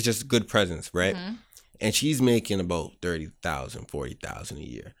it's just good presence, right? Mm-hmm. And she's making about $30,000, $40,000 a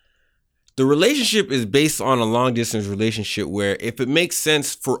year. The relationship is based on a long distance relationship where if it makes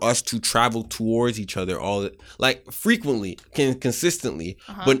sense for us to travel towards each other frequently, consistently,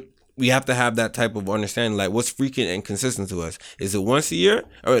 but we have to have that type of understanding. Like what's frequent and consistent to us? Is it once a year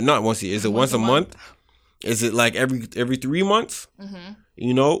or not once a year? Is it once a month? Is it like every 3 months?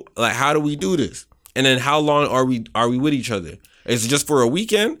 Mm-hmm. Like how do we do this? And then how long are we with each other? Is it just for a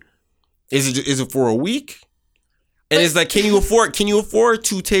weekend? Is it for a week? And it's like, can you afford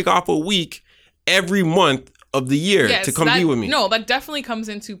to take off a week every month of the year to come be with me? No, that definitely comes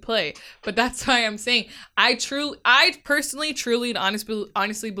into play. But that's why I'm saying I personally, truly, and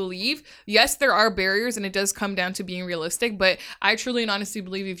honestly believe, yes, there are barriers and it does come down to being realistic. But I truly and honestly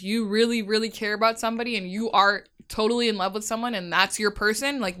believe if you really, really care about somebody and you are totally in love with someone and that's your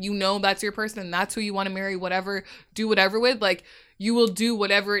person, like, you know, that's your person and that's who you want to marry, whatever, do whatever with, like, you will do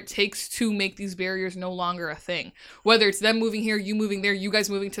whatever it takes to make these barriers no longer a thing. Whether it's them moving here, you moving there, you guys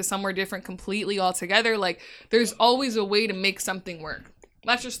moving to somewhere different completely altogether. Like, there's always a way to make something work.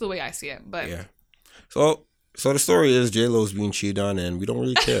 That's just the way I see it. But yeah. So the story is J-Lo's being cheated on and we don't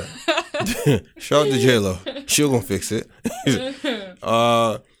really care. Shout out to J-Lo. She'll gonna fix it.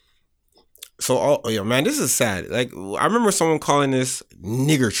 Yeah, man, this is sad. Like, I remember someone calling this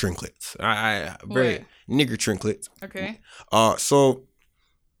nigger trinklets. Nigger trinklets. Okay. So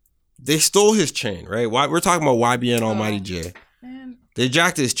they stole his chain, right? We're talking about YBN Almighty J. Man. They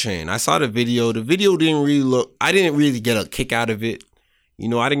jacked his chain. I saw the video. The video I didn't really get a kick out of it. You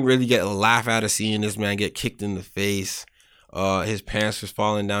know, I didn't really get a laugh out of seeing this man get kicked in the face. His pants was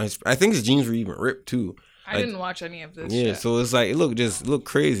falling down. I think his jeans were even ripped too. I didn't watch any of this. Yeah, shit. So it's like it looked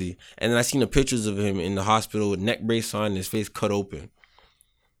crazy. And then I seen the pictures of him in the hospital with neck brace on and his face cut open.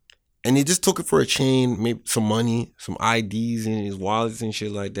 And he just took it for a chain, maybe some money, some IDs in his wallets and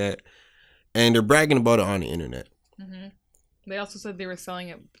shit like that. And they're bragging about it on the internet. Mm-hmm. They also said they were selling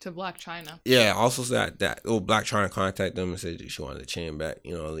it to Black China. Yeah, also said that Black China contacted them and said she wanted the chain back.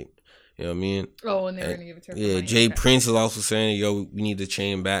 You know what I mean? Oh, and they were going to give it to her. Yeah, Jay Prince is also saying, yo, we need the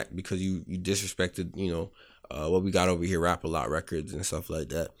chain back because you disrespected, what we got over here, Rap A Lot Records and stuff like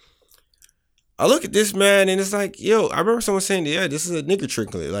that. I look at this, man, and it's like, yo, I remember someone saying, yeah, this is a nigger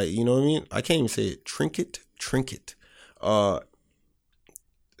trinket. Like, you know what I mean? I can't even say it. Trinket.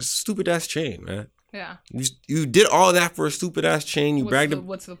 Stupid ass chain, man. Yeah. You did all that for a stupid ass chain. You bragged.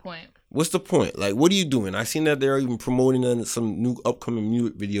 What's the point? What's the point? Like, what are you doing? I seen that they're even promoting some new upcoming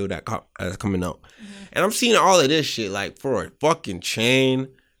music video that's coming out. Mm-hmm. And I'm seeing all of this shit, like, for a fucking chain.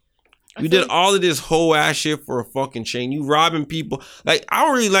 You did all of this whole ass shit for a fucking chain. You robbing people. Like, I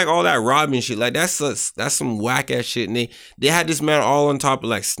don't really like all that robbing shit. Like, that's some whack ass shit. And they had this man all on top of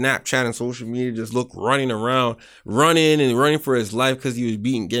like Snapchat and social media, just running for his life because he was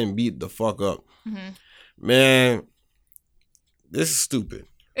getting beat the fuck up. Mm-hmm. Man, this is stupid.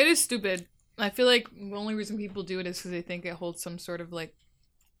 It is stupid. I feel like the only reason people do it is because they think it holds some sort of like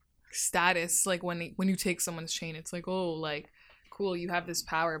status. Like when you take someone's chain, it's like, oh, like, cool, you have this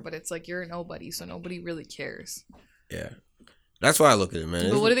power, but it's like you're nobody, so nobody really cares. Yeah, that's why I look at it, man.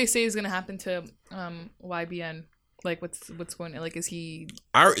 But what do they say is gonna happen to YBN? Like, what's going on? Like, is he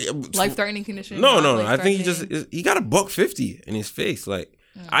life-threatening condition? No. I think he got a $150 in his face. Like,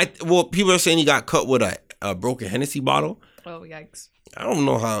 people are saying he got cut with a broken Hennessy bottle. Oh, yikes! I don't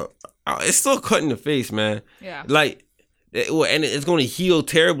know how. It's still cut in the face, man. Yeah. Like, and it's going to heal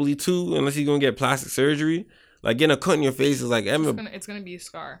terribly too, unless he's going to get plastic surgery. Like, getting a cut in your face is like, it's gonna be a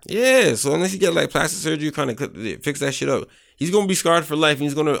scar. Yeah, so unless you get like plastic surgery, kind of fix that shit up, he's gonna be scarred for life. And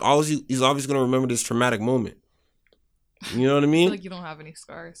he's obviously gonna remember this traumatic moment. You know what I mean? I feel like you don't have any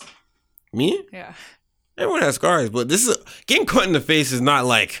scars. Me? Yeah. Everyone has scars, but getting cut in the face is not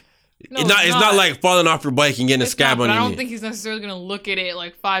like. No, it's not like falling off your bike and getting a scab on your knee. I don't think he's necessarily gonna look at it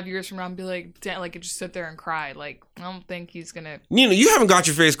like 5 years from now and be like, damn, like, just sit there and cry. Like, I don't think he's gonna. Nina, you haven't got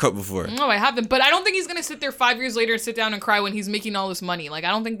your face cut before. No, I haven't. But I don't think he's gonna sit there 5 years later and sit down and cry when he's making all this money. Like, I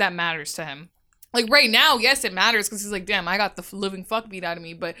don't think that matters to him. Like, right now, yes, it matters because he's like, damn, I got the living fuck beat out of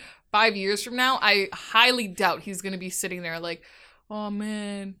me. But 5 years from now, I highly doubt he's gonna be sitting there like, oh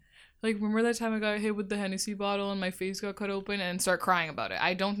man. Like, remember that time I got hit with the Hennessy bottle and my face got cut open and start crying about it?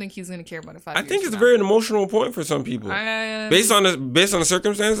 I don't think he's gonna care about it 5 years. I think it's a very emotional point for some people. Based on the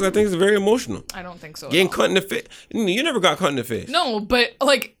circumstances, I think it's very emotional. I don't think so. Getting cut in the face. You never got cut in the face. No, but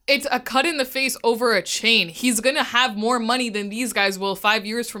like, it's a cut in the face over a chain. He's gonna have more money than these guys will 5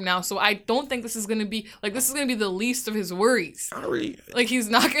 years from now. So I don't think this is gonna be the least of his worries. Like, he's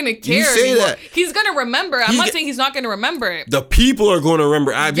not gonna care. You say anymore. That. He's gonna remember. I'm not saying he's not gonna remember it. The people are gonna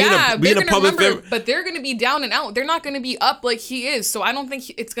remember. Being a public remember, but they're gonna be down and out. They're not gonna be up like he is. So I don't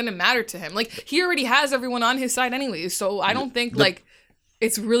think it's gonna matter to him. Like, he already has everyone on his side anyways. So I don't think like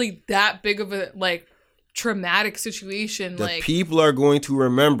it's really that big of a like traumatic situation. The like, people are going to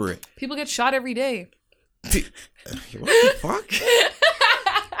remember it. People get shot every day. What the fuck?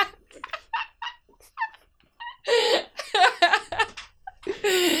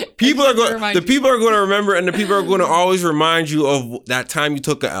 People are going to remember, and the people are going to always remind you of that time you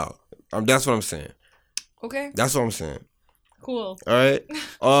took it out. That's what I'm saying. Okay. That's what I'm saying. Cool. All right.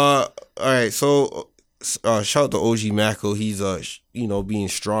 All right. So shout out to OG Mako. He's being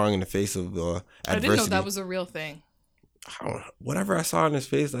strong in the face of adversity. I didn't know that was a real thing. Whatever I saw in his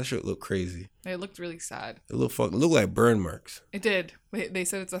face, that shit looked crazy. It looked really sad. It looked like burn marks. It did. They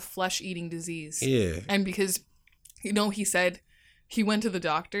said it's a flesh-eating disease. Yeah. And because, he said he went to the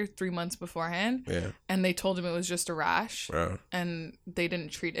doctor 3 months beforehand. Yeah. And they told him it was just a rash. Wow. And they didn't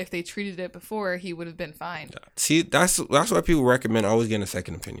treat. If they treated it before, he would have been fine. See, that's why people recommend always getting a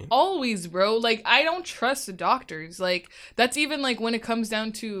second opinion. Always, bro. Like, I don't trust the doctors. Like, that's even like when it comes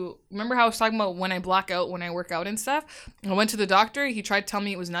down to. Remember how I was talking about when I black out, when I work out and stuff? I went to the doctor. He tried to tell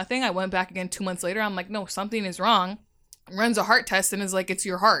me it was nothing. I went back again 2 months later. I'm like, no, something is wrong. Runs a heart test and is like, it's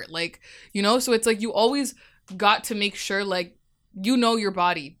your heart. Like, so it's like you always got to make sure, like, your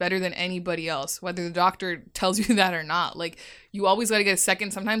body better than anybody else, whether the doctor tells you that or not. Like, you always got to get a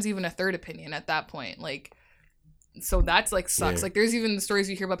second, sometimes even a third opinion at that point. Like, so that's like sucks. Yeah. Like, there's even the stories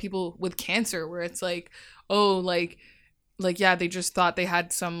you hear about people with cancer where it's like, oh, like yeah, they just thought they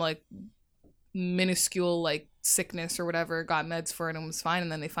had some like minuscule like sickness or whatever, got meds for it and was fine,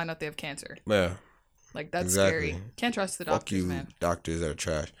 and then they find out they have cancer. Yeah. Like, that's exactly. scary. Can't trust the doctors, man. Doctors are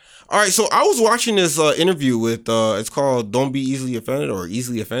trash. All right, so I was watching this interview with, it's called Don't Be Easily Offended or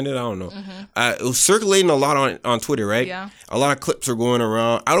Easily Offended. I don't know. Mm-hmm. It was circulating a lot on Twitter, right? Yeah. A lot of clips are going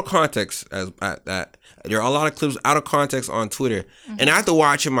around out of context at that. There are a lot of clips out of context on Twitter. Mm-hmm. And I had to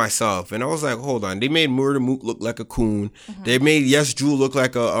watch it myself. And I was like, hold on. They made Murder Mook look like a coon. Mm-hmm. They made Yes Jewel look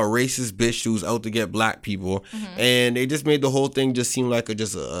like a racist bitch who's out to get black people. Mm-hmm. And they just made the whole thing just seem like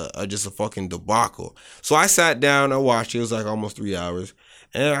just a fucking debacle. So I sat down, I watched it. It was like almost 3 hours.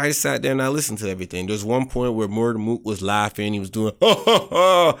 And I sat there and I listened to everything. There's one point where Murder Mook was laughing. He was doing,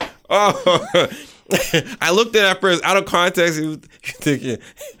 I looked at that first out of context. He was thinking,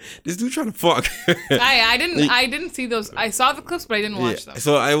 this dude trying to fuck. I didn't see those. I saw the clips, but I didn't watch them.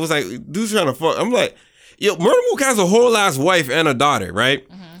 So I was like, dude's trying to fuck. I'm like, yo, Murder Mook has a whole ass wife and a daughter, right?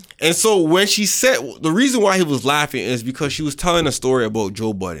 Mm-hmm. And so when she said, the reason why he was laughing is because she was telling a story about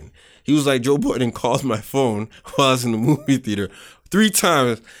Joe Budden. He was like, Joe Budden called my phone while I was in the movie theater 3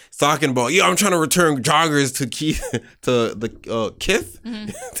 times talking about, I'm trying to return joggers to the Kith.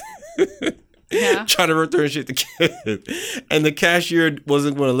 Mm-hmm. Yeah. Trying to return shit to Kith. And the cashier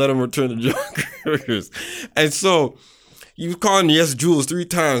wasn't going to let him return the joggers. And so he was calling Yes Jules 3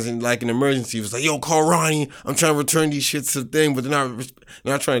 times in like an emergency. He was like, yo, call Ronnie. I'm trying to return these shits to the thing, but they're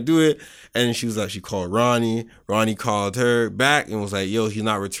not trying to do it. And she was like, she called Ronnie. Ronnie called her back and was like, yo, he's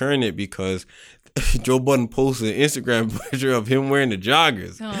not returning it because Joe Budden posted an Instagram picture of him wearing the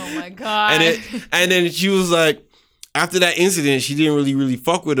joggers. Oh my God. And then she was like, after that incident, she didn't really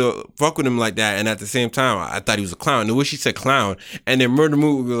fuck with him like that. And at the same time, I thought he was a clown. The way she said clown, and then Murder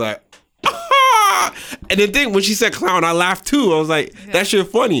Mook was like, ah! And then when she said clown, I laughed too. I was like, that shit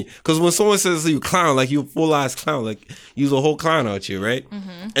funny. Because when someone says you clown, like you a full-ass clown, like you was a whole clown out here, right?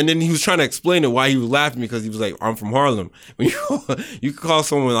 Mm-hmm. And then he was trying to explain it why he was laughing because he was like, I'm from Harlem. When you call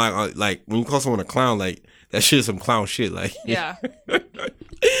someone like when you call someone a clown, like that shit is some clown shit, like yeah.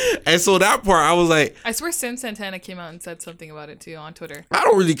 And so that part, I was like, I swear Sim Santana came out and said something about it too on Twitter. I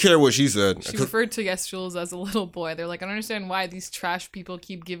don't really care what she said. She referred to Yes Jules as a little boy. They're like, I don't understand why these trash people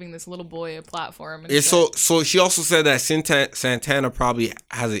keep giving this little boy a platform. And so she also said that Santana probably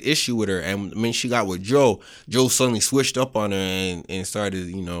has an issue with her, and when she got with Joe suddenly switched up on her and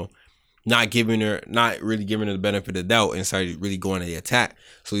started, not really giving her the benefit of the doubt and started really going to the attack.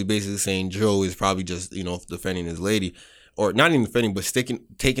 So he's basically saying Joe is probably just, defending his lady. Or not even defending, but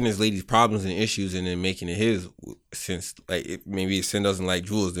taking his lady's problems and issues and then making it his. Since maybe Sin doesn't like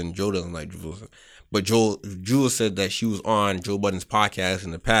Jules, then Joe doesn't like Jules. But Jules said that she was on Joe Budden's podcast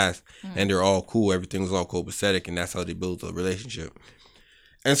in the past, and they're all cool. Everything was all copacetic, and that's how they built a relationship.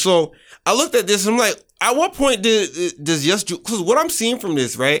 And so I looked at this and I'm like, at what point does Yes Jules, because what I'm seeing from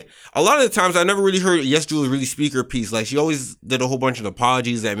this, right? A lot of the times I never really heard Yes Jules really speak her piece. Like she always did a whole bunch of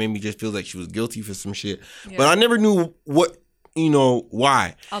apologies that made me just feel like she was guilty for some shit. Yeah. But I never knew what,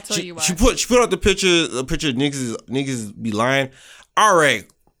 why. I'll tell you why. She put out the picture of niggas be lying. All right.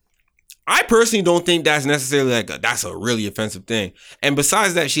 I personally don't think that's necessarily that's a really offensive thing. And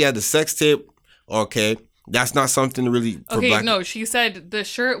besides that, she had the sex tape. Okay. That's not something to really. Okay, no, she said the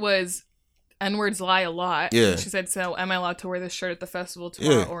shirt was N-words lie a lot. Yeah. She said, so am I allowed to wear this shirt at the festival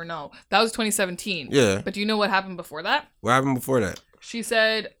tomorrow or no? That was 2017. Yeah. But do you know what happened before that? What happened before that? She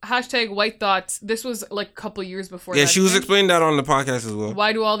said, #white thoughts. This was like a couple years before that. Yeah, she was explaining that on the podcast as well.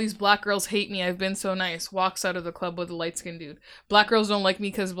 Why do all these black girls hate me? I've been so nice. Walks out of the club with a light-skinned dude. Black girls don't like me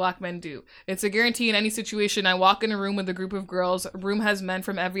because black men do. It's a guarantee in any situation. I walk in a room with a group of girls. Room has men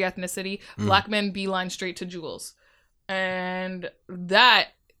from every ethnicity. Black men beeline straight to Jules. And that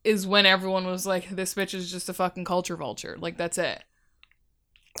is when everyone was like, this bitch is just a fucking culture vulture. Like, that's it.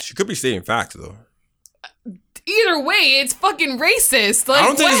 She could be stating facts, though. Either way, it's fucking racist. Like,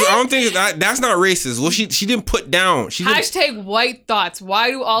 I don't think that's not racist. Well, she didn't put down. Hashtag white thoughts. Why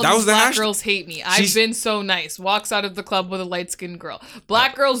do all these black girls hate me? I've been so nice. Walks out of the club with a light skinned girl.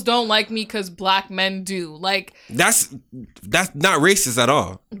 Black girls don't like me because black men do. Like, that's not racist at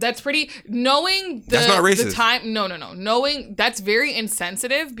all. That's pretty. Knowing that's not racist. The time. No. Knowing that's very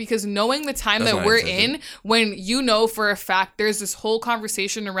insensitive, because knowing the time that we're in, when you know for a fact there's this whole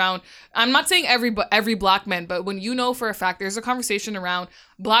conversation around. I'm not saying every black man, but when you know for a fact there's a conversation around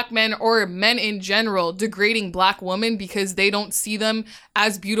black men or men in general degrading black women because they don't see them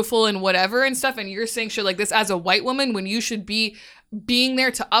as beautiful and whatever and stuff, and you're saying shit like this as a white woman when you should be being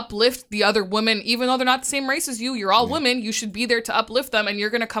there to uplift the other women, even though they're not the same race as you. You're all women. You should be there to uplift them, and you're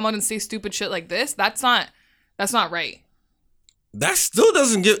gonna come out and say stupid shit like this. That's not right. That's still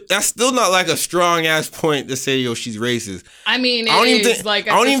not like a strong ass point to say, yo, she's racist. I mean, I don't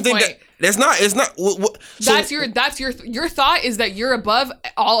even think that. It's not. That's your thought is that you're above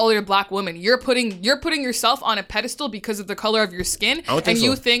all other black women. You're putting yourself on a pedestal because of the color of your skin, and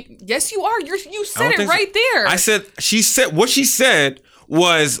you think, yes, you are. You said it right there. I said what she said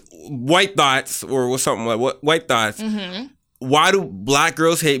was white thoughts or something like what white thoughts. Mm-hmm. Why do black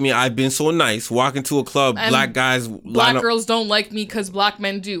girls hate me? I've been so nice. Walk into a club, and black guys. Black girls don't like me because black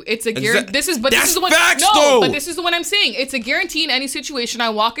men do. It's a guarantee. This is the one. Facts, no, though. but this is the one I'm saying. It's a guarantee in any situation. I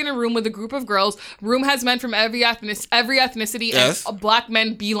walk in a room with a group of girls. Room has men from every ethnicity, yes. And black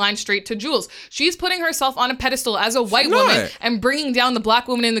men beeline straight to Jules. She's putting herself on a pedestal as a white woman and bringing down the black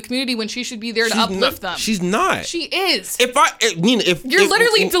women in the community when she should be there to uplift them. She's not. She is. If you're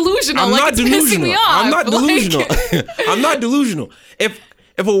literally delusional, I'm not delusional. Pissing me off. I'm not delusional. I'm not delusional. If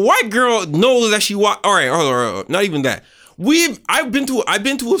a white girl knows that she all right, not even that. I've been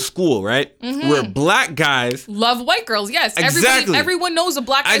to a school, right, where black guys love white girls. Yes, exactly. Everyone knows a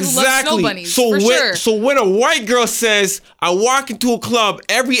black guy who loves snow bunnies. So when a white girl says, "I walk into a club,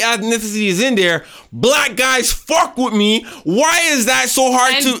 every ethnicity is in there," black guys fuck with me. Why is that so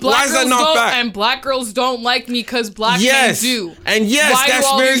hard to? Why is that not fact? And black girls don't like me because black men do. And yes, why that's do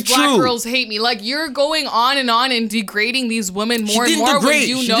all very these true. Black girls hate me. Like, you're going on and degrading these women more and more.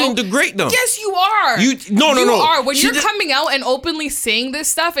 She didn't degrade them. Yes, you are. No. You are. When you're coming out and openly saying this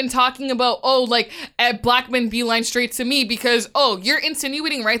stuff and talking about, black men beeline straight to me because, you're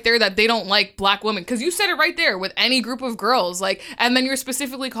insinuating right there that they don't like black women. Because you said it right there with any group of girls. Like, and then you're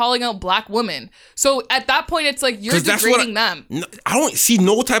specifically calling out black women. So at that point, it's like you're degrading them. I don't see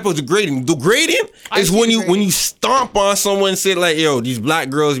no type of degrading. Degrading is when you stomp on someone and say like, yo, these black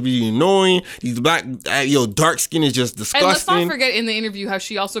girls be annoying. These black, dark skin is just disgusting. And let's not forget in the interview how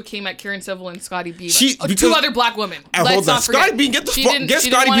she also came at Karen Civil and Scotty B. Two other black women. Let's not forget. Scotty B, get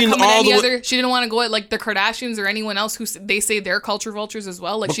Scotty B all the way. She didn't want to go at like the Kardashians or anyone else who they say they're culture vultures as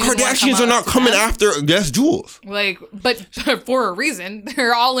well. Like, but Kardashians are not coming after Guess Jules. Like, but for a reason.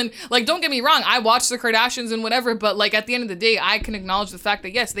 They're all in. Like, don't get me wrong. I watch the Kardashians and whatever, but like at the end of the day, I can acknowledge the fact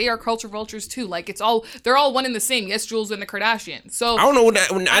that yes, they are culture vultures too. Like, they're all one and the same. Yes, Jules and the Kardashians. So I don't know what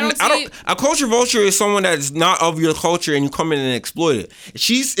that. A culture vulture is someone that's not of your culture and you come in and exploit it.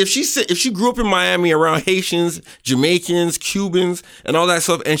 If she grew up in Miami around Haitians, Jamaicans, Cubans, and all that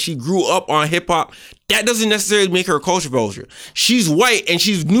stuff, and she grew up on hip hop, that doesn't necessarily make her a culture vulture. She's white and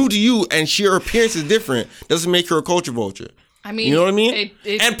she's new to you, and her appearance is different. Doesn't make her a culture vulture. I mean, you know what I mean?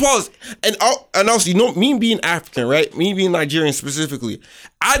 And pause. And also, me being African, right? Me being Nigerian specifically,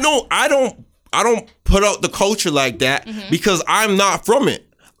 I don't put out the culture like that because I'm not from it.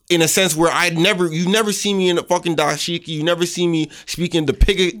 In a sense where you never see me in a fucking dashiki, you never see me speaking the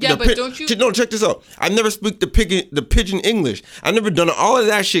pidgin. Yeah, but don't you? No, check this out. I never speak the pidgin English. I've never done all of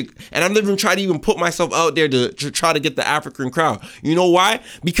that shit, and I've never even tried to even put myself out there to try to get the African crowd. You know why?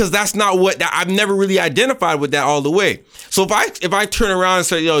 Because that's not I've never really identified with that all the way. So if I turn around and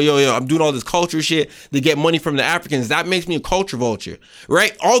say, yo, I'm doing all this culture shit to get money from the Africans, that makes me a culture vulture,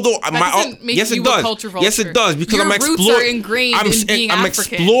 right? Although yes, it does. Yes, it does because your roots are ingrained in being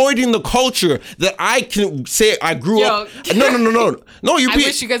African. Exploiting the culture that I can say I grew up. No. I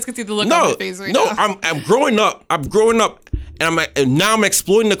wish you guys could see the look on my face right now. No, I'm growing up. And now I'm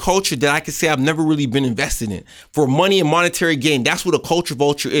exploiting the culture that I can say I've never really been invested in for money and monetary gain. That's what a culture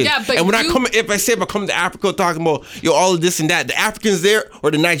vulture is. Yeah, but if I come to Africa talking about all of this and that, the Africans there or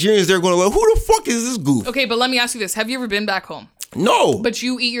the Nigerians there going like, who the fuck is this goof? Okay, but let me ask you this: have you ever been back home? No. But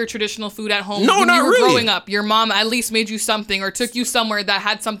you eat your traditional food at home. No, when not you were really. growing up, your mom at least made you something or took you somewhere that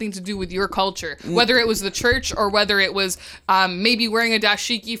had something to do with your culture. Whether it was the church or whether it was maybe wearing a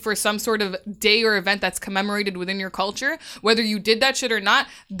dashiki for some sort of day or event that's commemorated within your culture. Whether you did that shit or not,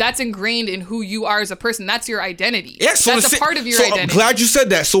 that's ingrained in who you are as a person. That's your identity. Yeah, so that's a part of your identity. I'm glad you said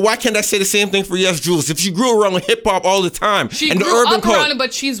that. So why can't I say the same thing for Yes Jules? If she grew around with hip hop all the time she and the grew urban up culture, around it,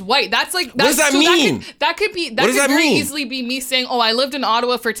 but she's white. That's like what does that mean? That could very easily be me saying, "Oh, I lived in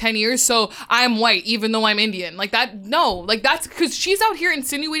Ottawa for 10 years, so I'm white, even though I'm Indian." Like that. No, like that's because she's out here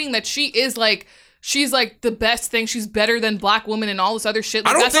insinuating that she's like the best thing. She's better than black women and all this other shit.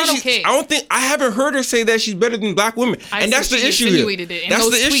 Like, that's not okay. I haven't heard her say that she's better than black women. And that's the issue here. That's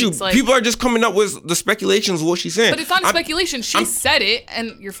the issue. Like, people are just coming up with the speculations of what she's saying. But it's not speculation. She said it,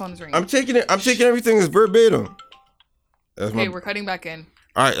 and your phone is ringing. I'm taking everything as verbatim. Okay, we're cutting back in.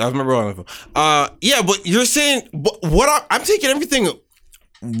 All right, that's my brother on the phone. Yeah, but you're saying, I'm taking everything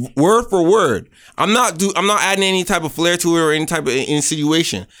word for word. I'm not adding any type of flair to it or any type of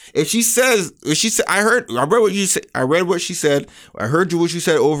insinuation. If she said, I read what you said. I read what she said. I heard what you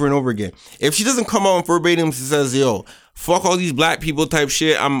said over and over again. If she doesn't come out verbatim and says, "Yo, fuck all these black people" type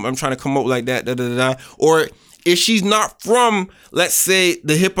shit, I'm trying to come up like that, or if she's not from, let's say,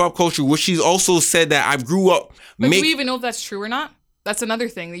 the hip hop culture, which she's also said that I grew up. But do we even know if that's true or not? That's another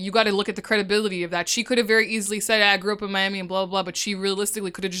thing that you got to look at the credibility of that. She could have very easily said, "I grew up in Miami and blah, blah, blah," but she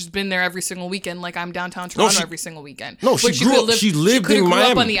realistically could have just been there every single weekend, like I'm downtown Toronto every single weekend. No, she lived in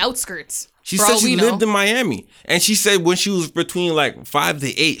Miami. Up on the outskirts. She said she lived in Miami. And she said when she was between like 5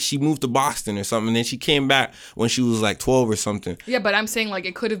 to 8, she moved to Boston or something. And then she came back when she was like 12 or something. Yeah, but I'm saying like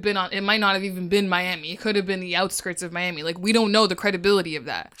it could have been it might not have even been Miami. It could have been the outskirts of Miami. Like we don't know the credibility of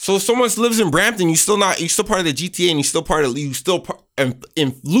that. So if someone lives in Brampton, you're still part of the GTA and you still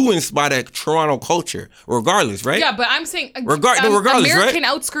influenced by that Toronto culture, regardless, right? Yeah, but I'm saying regardless, American right?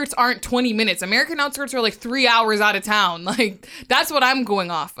 outskirts aren't 20 minutes. American outskirts are like 3 hours out of town. Like that's what I'm going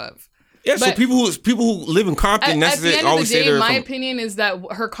off of. Yeah, but so people who live in Compton, at the end of the day, my opinion is that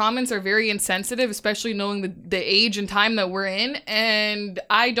her comments are very insensitive, especially knowing the age and time that we're in, and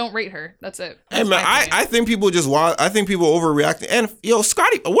I don't rate her. That's it. Hey man, I think people I think people overreacting. And yo,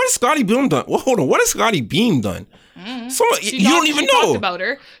 Scotty, what has Scotty Beam done? Well, hold on, what has Scotty Beam done? You don't even know. Talked about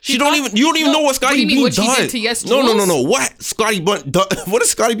her. You don't even know what Scotty Beam does. What she did to Yes Jules? No. What has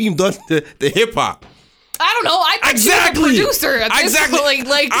Scotty Beam done to hip hop? I don't know. I think she's a producer. Exactly.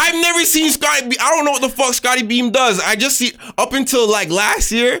 Like I've never seen Scotty Beam. I don't know what the fuck Scotty Beam does. I just see up until like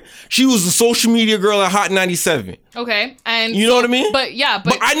last year, she was the social media girl at Hot 97. Okay, and you know what I mean? But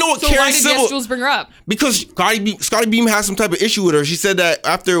I know what so Karen why did Yes Jules bring her up? Because Scotty Beam has some type of issue with her. She said that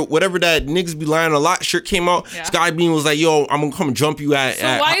after whatever that niggas be lying a lot shirt came out, Scotty Beam was like, "Yo, I'm gonna come jump you at." So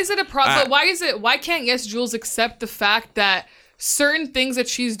why is it a problem? Why can't Yes Jules accept the fact that certain things that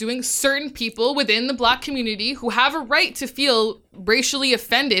she's doing, certain people within the black community who have a right to feel racially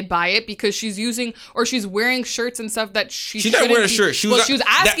offended by it because she's using or she's wearing shirts and stuff that she's not wearing a shirt. She was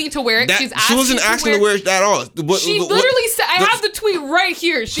asking to wear it. She wasn't asking to wear it at all. She literally said, "I have the tweet right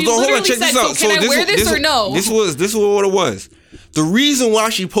here." She literally said, "So can I wear this or no?" This was what it was. The reason why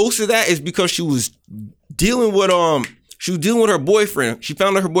she posted that is because she was dealing with her boyfriend. She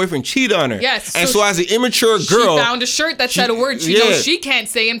found out her boyfriend cheated on her. Yes. And so as an immature girl, she found a shirt that said a word she knows she can't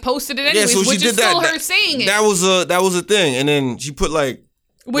say and posted it anyways, which is still her saying it. That was a thing. And then she put like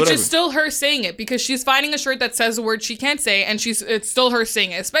which is still her saying it because she's finding a shirt that says a word she can't say and it's still her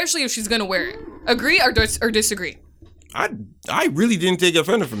saying it, especially if she's gonna wear it. Agree or disagree? I really didn't take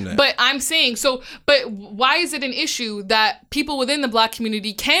offended from that. But I'm saying, but why is it an issue that people within the black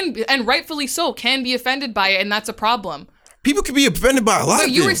community can, and rightfully so, can be offended by it, and that's a problem? People can be offended by a lot of things.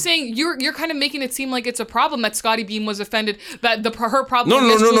 But you were saying, you're kind of making it seem like it's a problem that Scotty Beam was offended, that her problem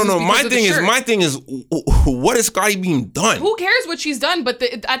No. My thing is, what has Scotty Beam done? Who cares what she's done? But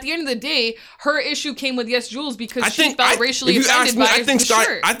at the end of the day, her issue came with Yes Jules because she felt racially offended by the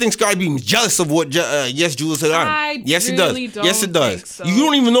shirt. I think Scotty Beam is jealous of what Yes Jules had done. Yes, it does. Yes, it does. So. You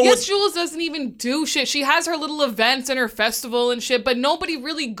don't even know Yes Jules doesn't even do shit. She has her little events and her festival and shit, but nobody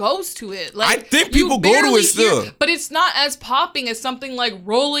really goes to it. Like, I think people go to it still. But it's not as popping as something like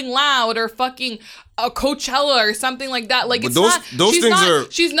Rolling Loud or fucking a Coachella or something like that. Like,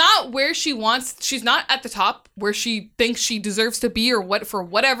 it's she's not where she wants. She's not at the top where she thinks she deserves to be, or what, for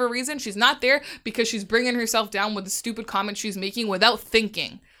whatever reason. She's not there because she's bringing herself down with the stupid comments she's making without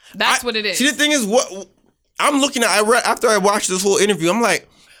thinking. That's what it is. See, the thing is, what I'm looking at, after I watched this whole interview, I'm like,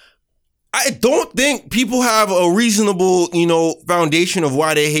 I don't think people have a reasonable, foundation of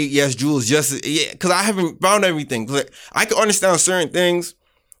why they hate Yes Jules. Because I haven't found everything. Like, I can understand certain things,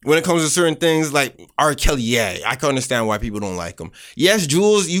 when it comes to certain things like R. Kelly, yeah, I can understand why people don't like him. Yes,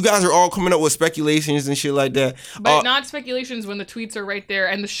 Jules, you guys are all coming up with speculations and shit like that. But not speculations when the tweets are right there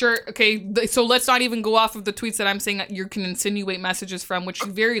and the shirt. Okay, so let's not even go off of the tweets that I'm saying that you can insinuate messages from, which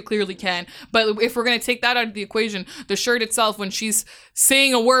you very clearly can. But if we're going to take that out of the equation, the shirt itself, when she's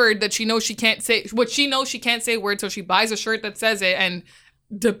saying a word that she knows she can't say, a word, so she buys a shirt that says it and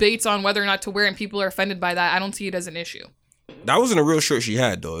debates on whether or not to wear it, and people are offended by that, I don't see it as an issue. That wasn't a real shirt she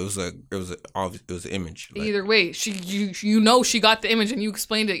had though. It was an image. Like, either way, she got the image, and you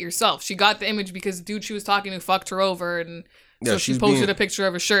explained it yourself. She got the image because the dude she was talking to fucked her over, and so she posted a picture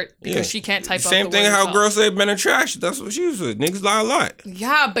of a shirt because she can't type out the word. Same thing how girls say men are trash. That's what she was with. Niggas lie a lot.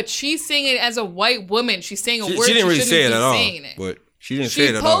 Yeah, but she's saying it as a white woman. She's saying a word she didn't really say it at all. It. But she didn't say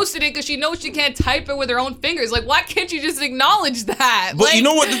it at all. She posted it because she knows she can't type it with her own fingers. Like, why can't you just acknowledge that? But you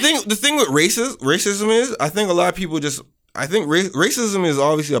know what the thing with racism is? I think a lot of people racism is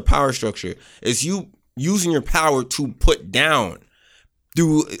obviously a power structure. It's you using your power to put down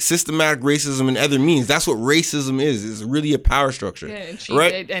through systematic racism and other means. That's what racism is. It's really a power structure. Yeah, and she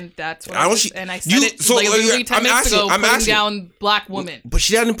right? did, and that's what I said it like literally 10 minutes ago, putting down black women. But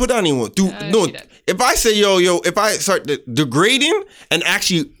she hadn't put down anyone. If I say, if I start degrading and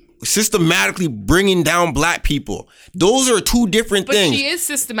actually systematically bringing down black people, those are two different things. But she is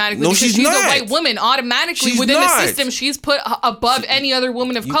systematically, because she's not a white woman. Automatically within the system, she's put above any other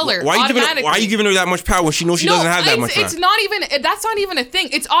woman of color. Why are you giving her that much power when she knows she doesn't have that much power? That's not even a thing.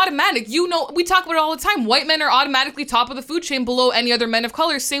 It's automatic. You know, we talk about it all the time. White men are automatically top of the food chain below any other men of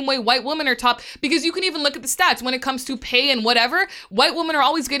color. Same way white women are top, because you can even look at the stats when it comes to pay and whatever. White women are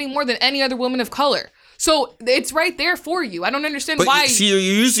always getting more than any other woman of color. So it's right there for you. I don't understand why. See,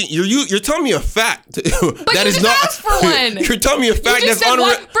 you're telling me a fact. But that you just asked for one. You're telling me a fact that's unreal.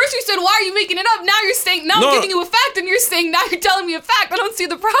 First you said, why are you making it up? Now you're saying, I'm giving you a fact, and you're saying, now you're telling me a fact. I don't see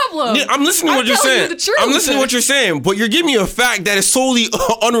the problem. Yeah, I'm listening to what you're saying. I'm listening to what you're saying, but you're giving me a fact that is solely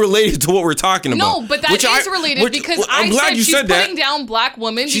unrelated to what we're talking about. No, but that is related, because I'm glad she's putting down black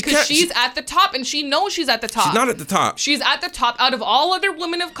women because she's at the top, and she knows she's at the top. She's not at the top. She's at the top. Out of all other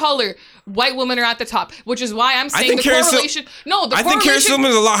women of color, white women are at the top, which is why I'm saying the correlation. I think Karen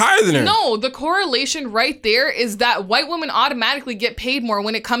Silverman is a lot higher than her. No, the correlation right there is that white women automatically get paid more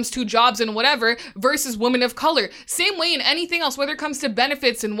when it comes to jobs and whatever versus women of color. Same way in anything else, whether it comes to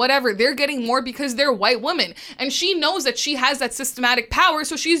benefits and whatever, they're getting more because they're white women. And she knows that she has that systematic power,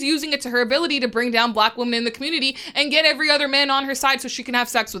 so she's using it to her ability to bring down black women in the community and get every other man on her side so she can have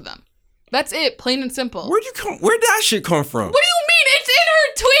sex with them. That's it, plain and simple. Where'd that shit come from? What do you mean? It's in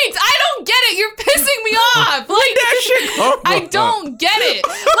her tweets. I don't get it. You're pissing me off. Where'd that shit come from? I don't get it.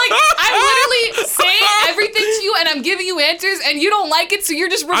 Like, I'm literally saying everything to you, and I'm giving you answers, and you don't like it, so you're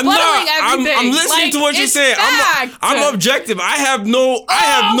just rebuttaling everything. I'm listening to what you're saying. I'm objective. I have no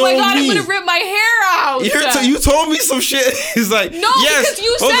Oh my God, I'm gonna rip my hair out. You told me some shit. It's like, no, yes,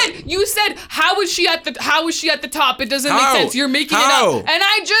 because you said how is she at the top? It doesn't make sense. You're making it up. And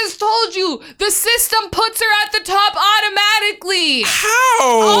I just told you. The system puts her at the top automatically. How?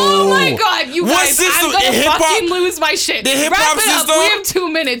 Oh my God, you guys! I'm gonna fucking lose my shit. The hip hop system. We have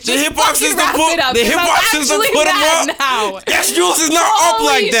 2 minutes. The hip hop system put them up. Now. Yes, Jules is not up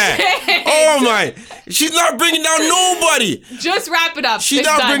like that. Shit. Oh my! She's not bringing down nobody. Just wrap it up. She's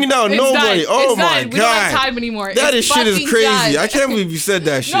not bringing down nobody. Oh my God! We don't have time anymore. That shit is crazy. I can't believe you said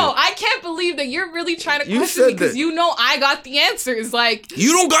that shit. No, I can't believe that you're really trying to question me because you know I got the answers. Like,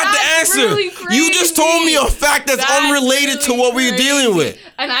 you don't got the answer. Really crazy. You just told me a fact that's unrelated to what we're dealing with.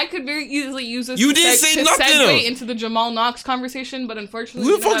 And I could very easily use this to segue into the Jamal Knox conversation, but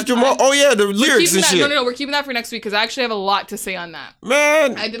unfortunately, we fucked Jamal. Oh yeah, the lyrics and shit. No, we're keeping that for next week because I actually have a lot to say on that.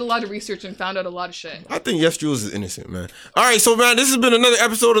 Man, I did a lot of research and found out a lot of shit. I think Yes Jules is innocent, man. All right, so man, this has been another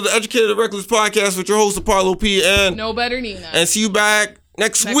episode of the Educated and Reckless podcast with your host Apollo P and No Better Nina. And see you back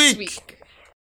next week.